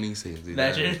 Game-winning safety.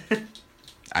 Imagine.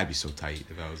 I'd be so tight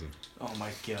if I was him. Oh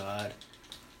my god.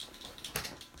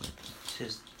 It's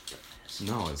his.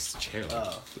 No, it's chair.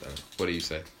 Oh. What do you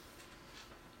say?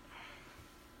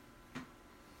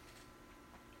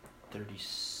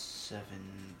 37,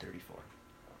 34.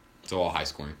 So all high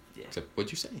scoring. Yeah. Except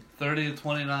what'd you say?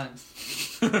 30-29.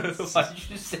 Why did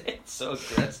you say it so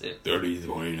aggressive?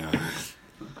 30-29.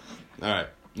 All right.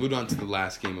 Moved on to the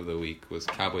last game of the week was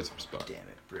Cowboys vs. Bucs. Damn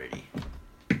it, Brady.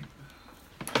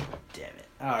 Damn it.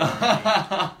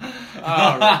 Alright.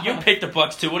 Alright. You picked the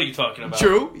Bucks too. What are you talking about?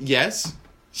 True. Yes.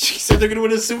 She said they're gonna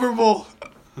win a Super Bowl.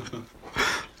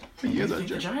 You You guys are think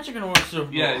the jerks. Giants are going to win a Super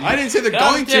Bowl? Yeah, I didn't say they're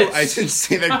Got going this. to. I didn't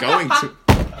say they're going to.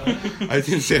 I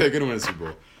didn't say they're gonna win a Super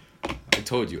Bowl. I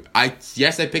told you. I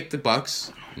picked the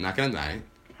Bucks. I'm not gonna lie.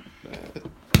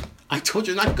 I told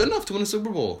you they're not good enough to win a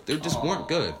Super Bowl. They just weren't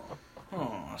good.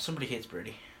 Oh, somebody hates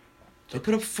Brady. They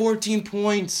put up 14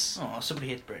 points. Oh, somebody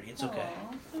hates Brady. It's okay.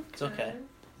 It's okay.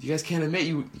 You guys can't admit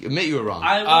you were wrong.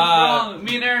 I was wrong.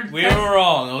 Me and Aaron. We were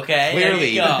wrong, okay?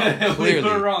 Clearly. There you go. Clearly. We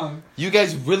were wrong. You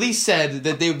guys really said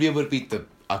that they would be able to beat the...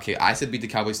 Okay, I said beat the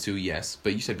Cowboys too, yes.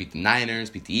 But you said beat the Niners,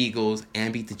 beat the Eagles,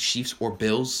 and beat the Chiefs or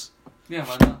Bills. Yeah,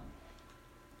 why not?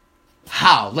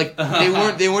 How? Like,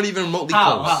 they weren't even remotely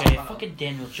How? close. Okay, fucking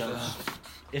Daniel Jones.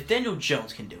 If Daniel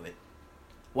Jones can do it,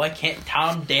 why can't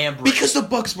Tom damn Brady? Because the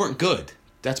Bucks weren't good.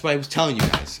 That's what I was telling you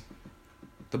guys.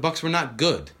 The Bucks were not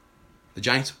good. The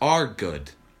Giants are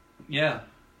good. Yeah.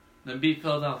 Then beat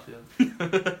Philadelphia.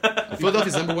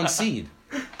 Philadelphia's number 1 seed.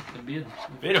 Then beat them.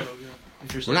 Beat 'em.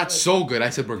 If you're We're not so good. I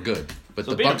said we're good. But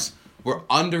So the beat 'em. Bucks were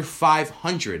under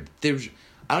 500.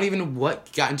 I don't even know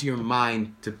what got into your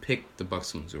mind to pick the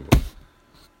Bucks to win the Super Bowl.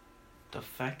 The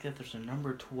fact that there's a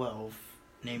number 12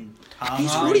 named Tom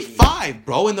He's Brady. 45,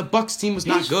 bro, and the Bucks team was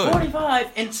not He's good.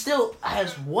 45 and still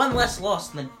has one less loss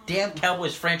than the damn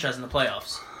Cowboys franchise in the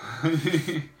playoffs.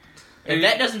 If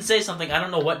that doesn't say something, I don't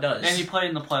know what does. And he played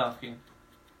in the playoff game.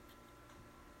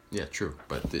 Yeah, true,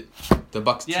 but the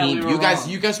Bucks Yeah, team, we were you guys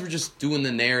wrong. were just doing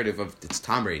the narrative of it's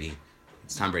Tom Brady.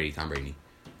 It's Tom Brady.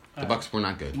 The Bucks were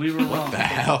not good. We were What wrong. the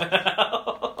hell?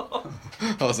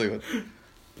 I was like, what?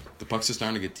 The Bucks are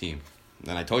starting a good team.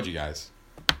 And I told you guys.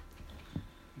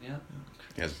 Yeah,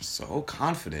 You guys were so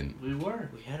confident. we were.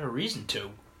 We had a reason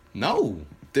to. No,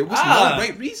 there was no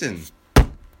right reason.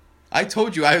 I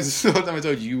told you. The one time I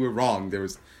told you were wrong. That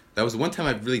was the one time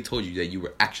I really told you that you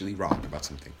were actually wrong about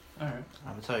something. All right.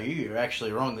 I'm going to tell you, you're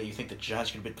actually wrong that you think the Giants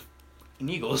can beat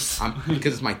the Eagles.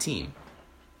 Because it's my team.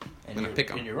 And gonna you're, pick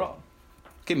 'em. and you're wrong.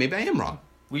 Okay, maybe I am wrong.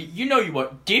 You know you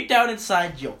are. Deep down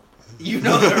inside, you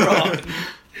know they're wrong.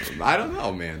 I don't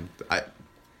know, man.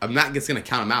 I'm not just gonna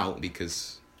count them out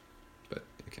because, but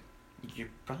okay. You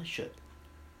probably should.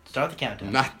 Start the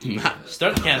countdown. Not.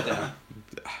 Start the countdown.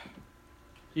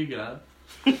 You got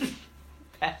it.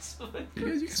 Pass.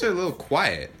 You guys are a little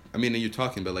quiet. I mean, you're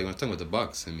talking, but like when I'm talking about the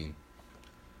Bucks, I mean,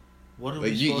 What are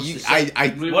like we supposed to say?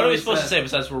 What What are we supposed to say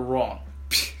besides we're wrong?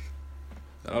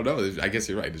 I don't know. I guess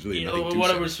you're right. There's really nothing to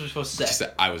What say. are we supposed to say? Just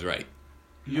that I was right.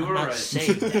 You I'm were not right.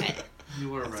 saying that. You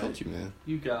were I right. told you, man.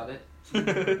 You got it.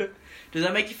 Does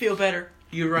that make you feel better?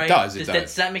 You're right. It does.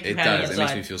 Does that make you It happy does. It inside?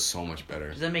 makes me feel so much better.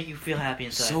 Does that make you feel happy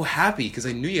inside? So happy because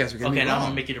I knew you guys were gonna Okay, be now I'm wrong.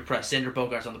 gonna make you depressed. Sandra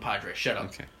Bogart's on the Padres. Shut up.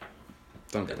 Okay.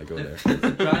 Don't gotta go there. If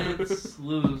the Giants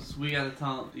lose, we gotta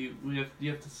tell you.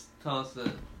 You have to tell us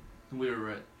that we were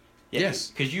right. Yes.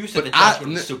 because you said But the Giants were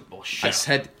in I- the Super Bowl. Shut I up.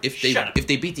 said if Shut up.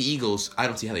 they beat the Eagles, I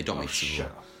don't see how they don't make the Super Shut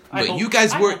Bowl. up. I But hope- you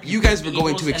guys I were hope you guys beat were the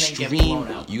going to Eagles and then get extreme.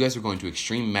 blown out. You guys were going to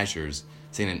extreme measures,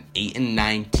 saying an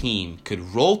 8-9 team could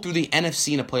roll through the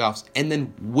NFC in the playoffs and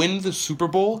then win the Super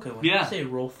Bowl. Okay, when Yeah. you say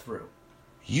roll through,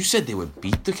 You said they would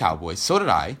beat the Cowboys. So did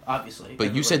I. obviously.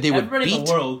 But you said they would everybody in beat.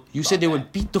 the world You thought said they that.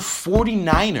 would beat the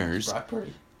 49ers Brock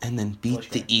Purdy. and then beat Bush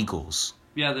the guy. Eagles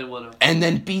Yeah, they would have. and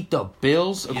then beat the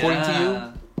Bills. According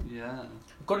to you, Yeah.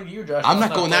 According to you, Josh, I'm that's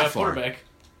not going a that playoff far. Quarterback.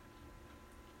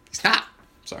 he's not.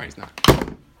 Sorry, he's not.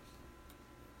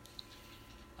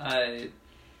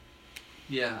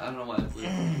 Yeah, I don't know why I believe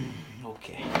it.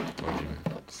 Okay. Told you, man.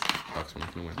 Bucks were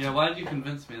not gonna win. Yeah, why did you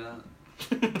convince me that?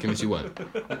 Convince you what?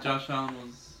 That Josh Allen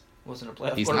was... Wasn't a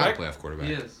playoff He's not a quarterback. playoff quarterback.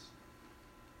 He is.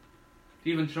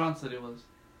 Even Sean said he was.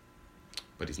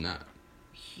 But he's not.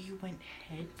 He went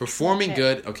head. Performing to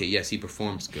good. Okay, yes, he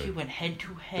performs He good. went head to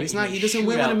head. But he's not- in a he doesn't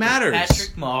win when shootout it with matters.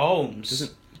 Patrick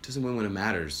Mahomes. Doesn't win when it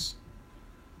matters.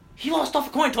 He lost off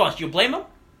a coin toss. Do you blame him?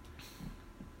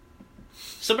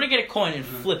 Somebody get a coin and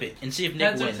flip it and see if Nick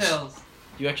Heads or wins. tails?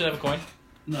 Do you actually have a coin?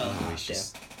 No. No, he's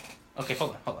just- Okay,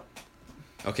 hold on.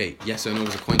 Okay, yes, I know it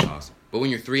was a coin toss. But when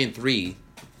you're 3-3,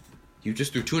 you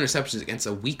just threw 2 interceptions against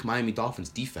a weak Miami Dolphins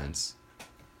defense.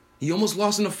 He almost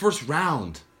lost in the first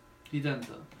round. He didn't,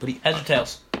 though. But he Heads or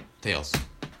tails? tails.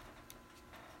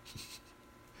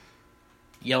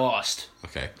 You lost.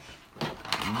 Okay.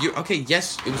 Okay,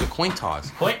 yes, it was a coin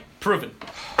toss. Point proven.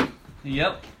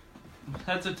 Yep.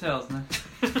 Heads or tails,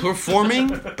 Nick?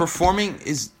 Performing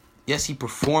is yes, he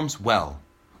performs well.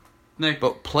 Nick,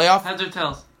 But playoff heads or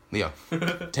tails? Leo.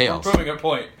 Tails. We're proving our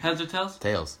point. Heads or tails?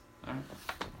 Tails. Alright.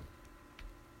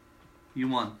 You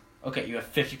won. Okay, you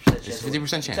have 50% chance. It's 50%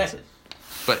 chance. Exactly.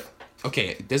 But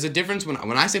okay, there's a difference when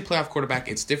I say playoff quarterback,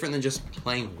 it's different than just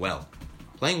playing well.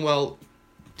 Playing well,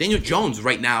 Daniel Jones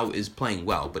right now is playing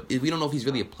well, but we don't know if he's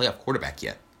really a playoff quarterback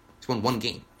yet. He's won 1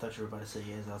 game. I thought you were about to say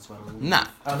yes. That's what I was Nah.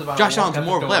 I was about Josh to walk Allen's out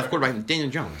more of the a playoff door. quarterback than Daniel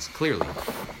Jones, clearly.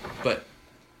 But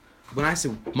when I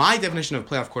say my definition of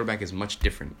playoff quarterback is much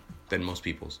different than most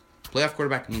people's. Playoff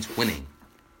quarterback means winning.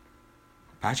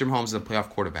 Patrick Mahomes is a playoff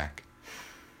quarterback.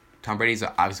 Tom Brady's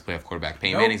obviously a playoff quarterback.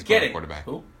 Peyton Manning's a get playoff it. quarterback.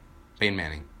 Who? Peyton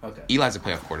Manning. Okay. Eli's a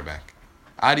playoff quarterback.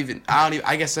 I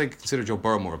guess I consider Joe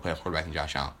Burrow more of a playoff quarterback than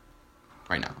Josh Allen.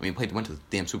 Right now. I mean, went to the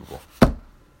damn Super Bowl.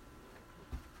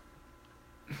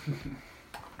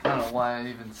 I don't know why I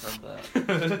even said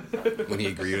that. When he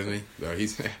agreed with me. No,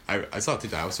 I saw it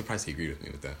too. I was surprised he agreed with me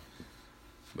with that.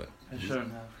 But I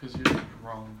shouldn't have, because you're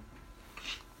wrong.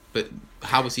 But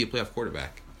how was he a playoff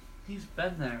quarterback? He's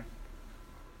been there.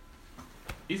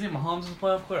 You think Mahomes is a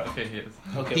playoff quarterback? Okay, he is.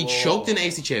 Okay, He whoa. choked in the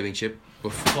AFC Championship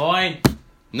before. Coin.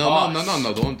 No,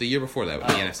 Toss. the year before that,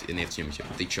 in the AFC Championship,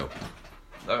 they choked.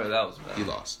 Alright, that was bad. He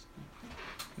lost.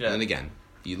 Yeah. And then again,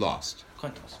 he lost.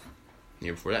 Coin toss. The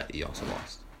year before that, he also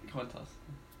lost. Coin toss.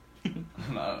 I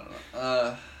don't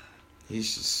know.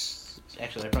 He's just.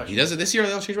 Actually, I probably He does it this year,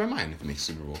 they'll change my mind if he makes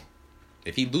Super Bowl.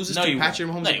 If he loses No, to you Patrick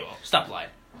won't. Mahomes. No, you won't. Stop lying.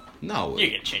 No.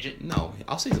 You're gonna change it. No.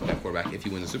 I'll say he's a better quarterback if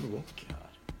you win the Super Bowl. God.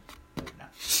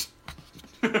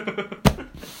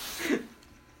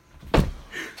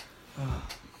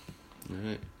 All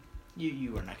right.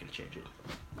 You are not gonna change it.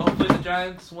 Hopefully the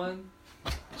Giants win.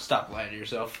 Stop lying to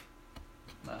yourself.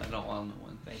 No, I don't want them to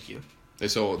win. Thank you.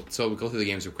 So we'll go through the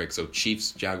games real quick. So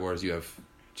Chiefs, Jaguars. You have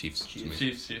Chiefs.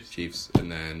 Chiefs.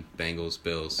 And then Bengals,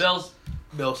 Bills. Bills.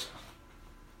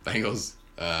 Bengals.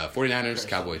 49ers,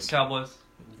 Cowboys.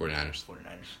 49ers.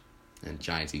 And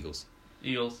Giants, Eagles.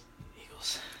 Eagles.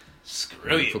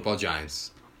 Screw you. Football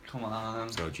Giants. Come on.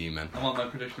 Let's go, G-men. I want my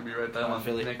prediction to be right. Come on,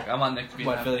 Philly. I want Nick to be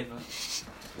happy. Philly.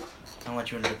 I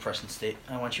want you in a depression state.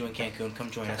 I want you in Cancun.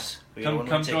 Come join us.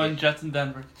 Come join Jets in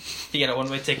Denver. You got a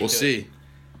one-way ticket. We'll see.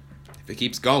 If it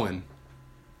keeps going.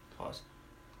 Pause.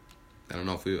 I don't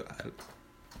know if we...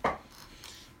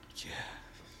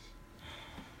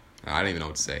 I don't even know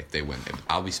what to say if they win.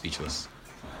 I'll be speechless.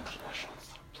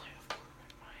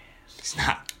 He's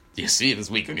not. You see it this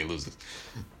week when he loses.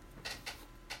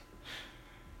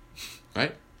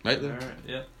 Right? Right, Lou? All right,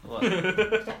 yeah. What? So,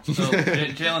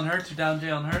 Jalen Hurts, you down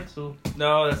Jalen Hurts? So...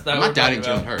 No, that's not I'm what not doubting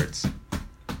talking Jalen about. Hurts.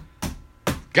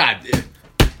 God,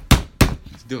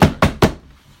 he's doing it.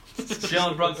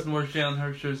 Jalen Brunson wears Jalen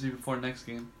Hurts jersey before next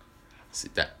game. See,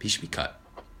 that he should be cut.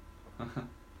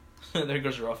 There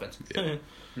goes your offense. Yeah.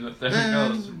 There he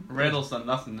goes. Randall's done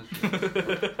nothing this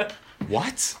year.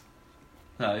 What?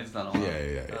 No, he's done a lot.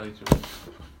 Yeah. I like you.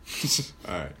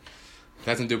 All right.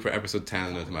 That's going to do it for episode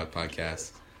 10 of the No Time Out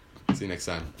podcast. See you next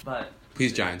time. Bye.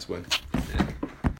 Please, Giants, win.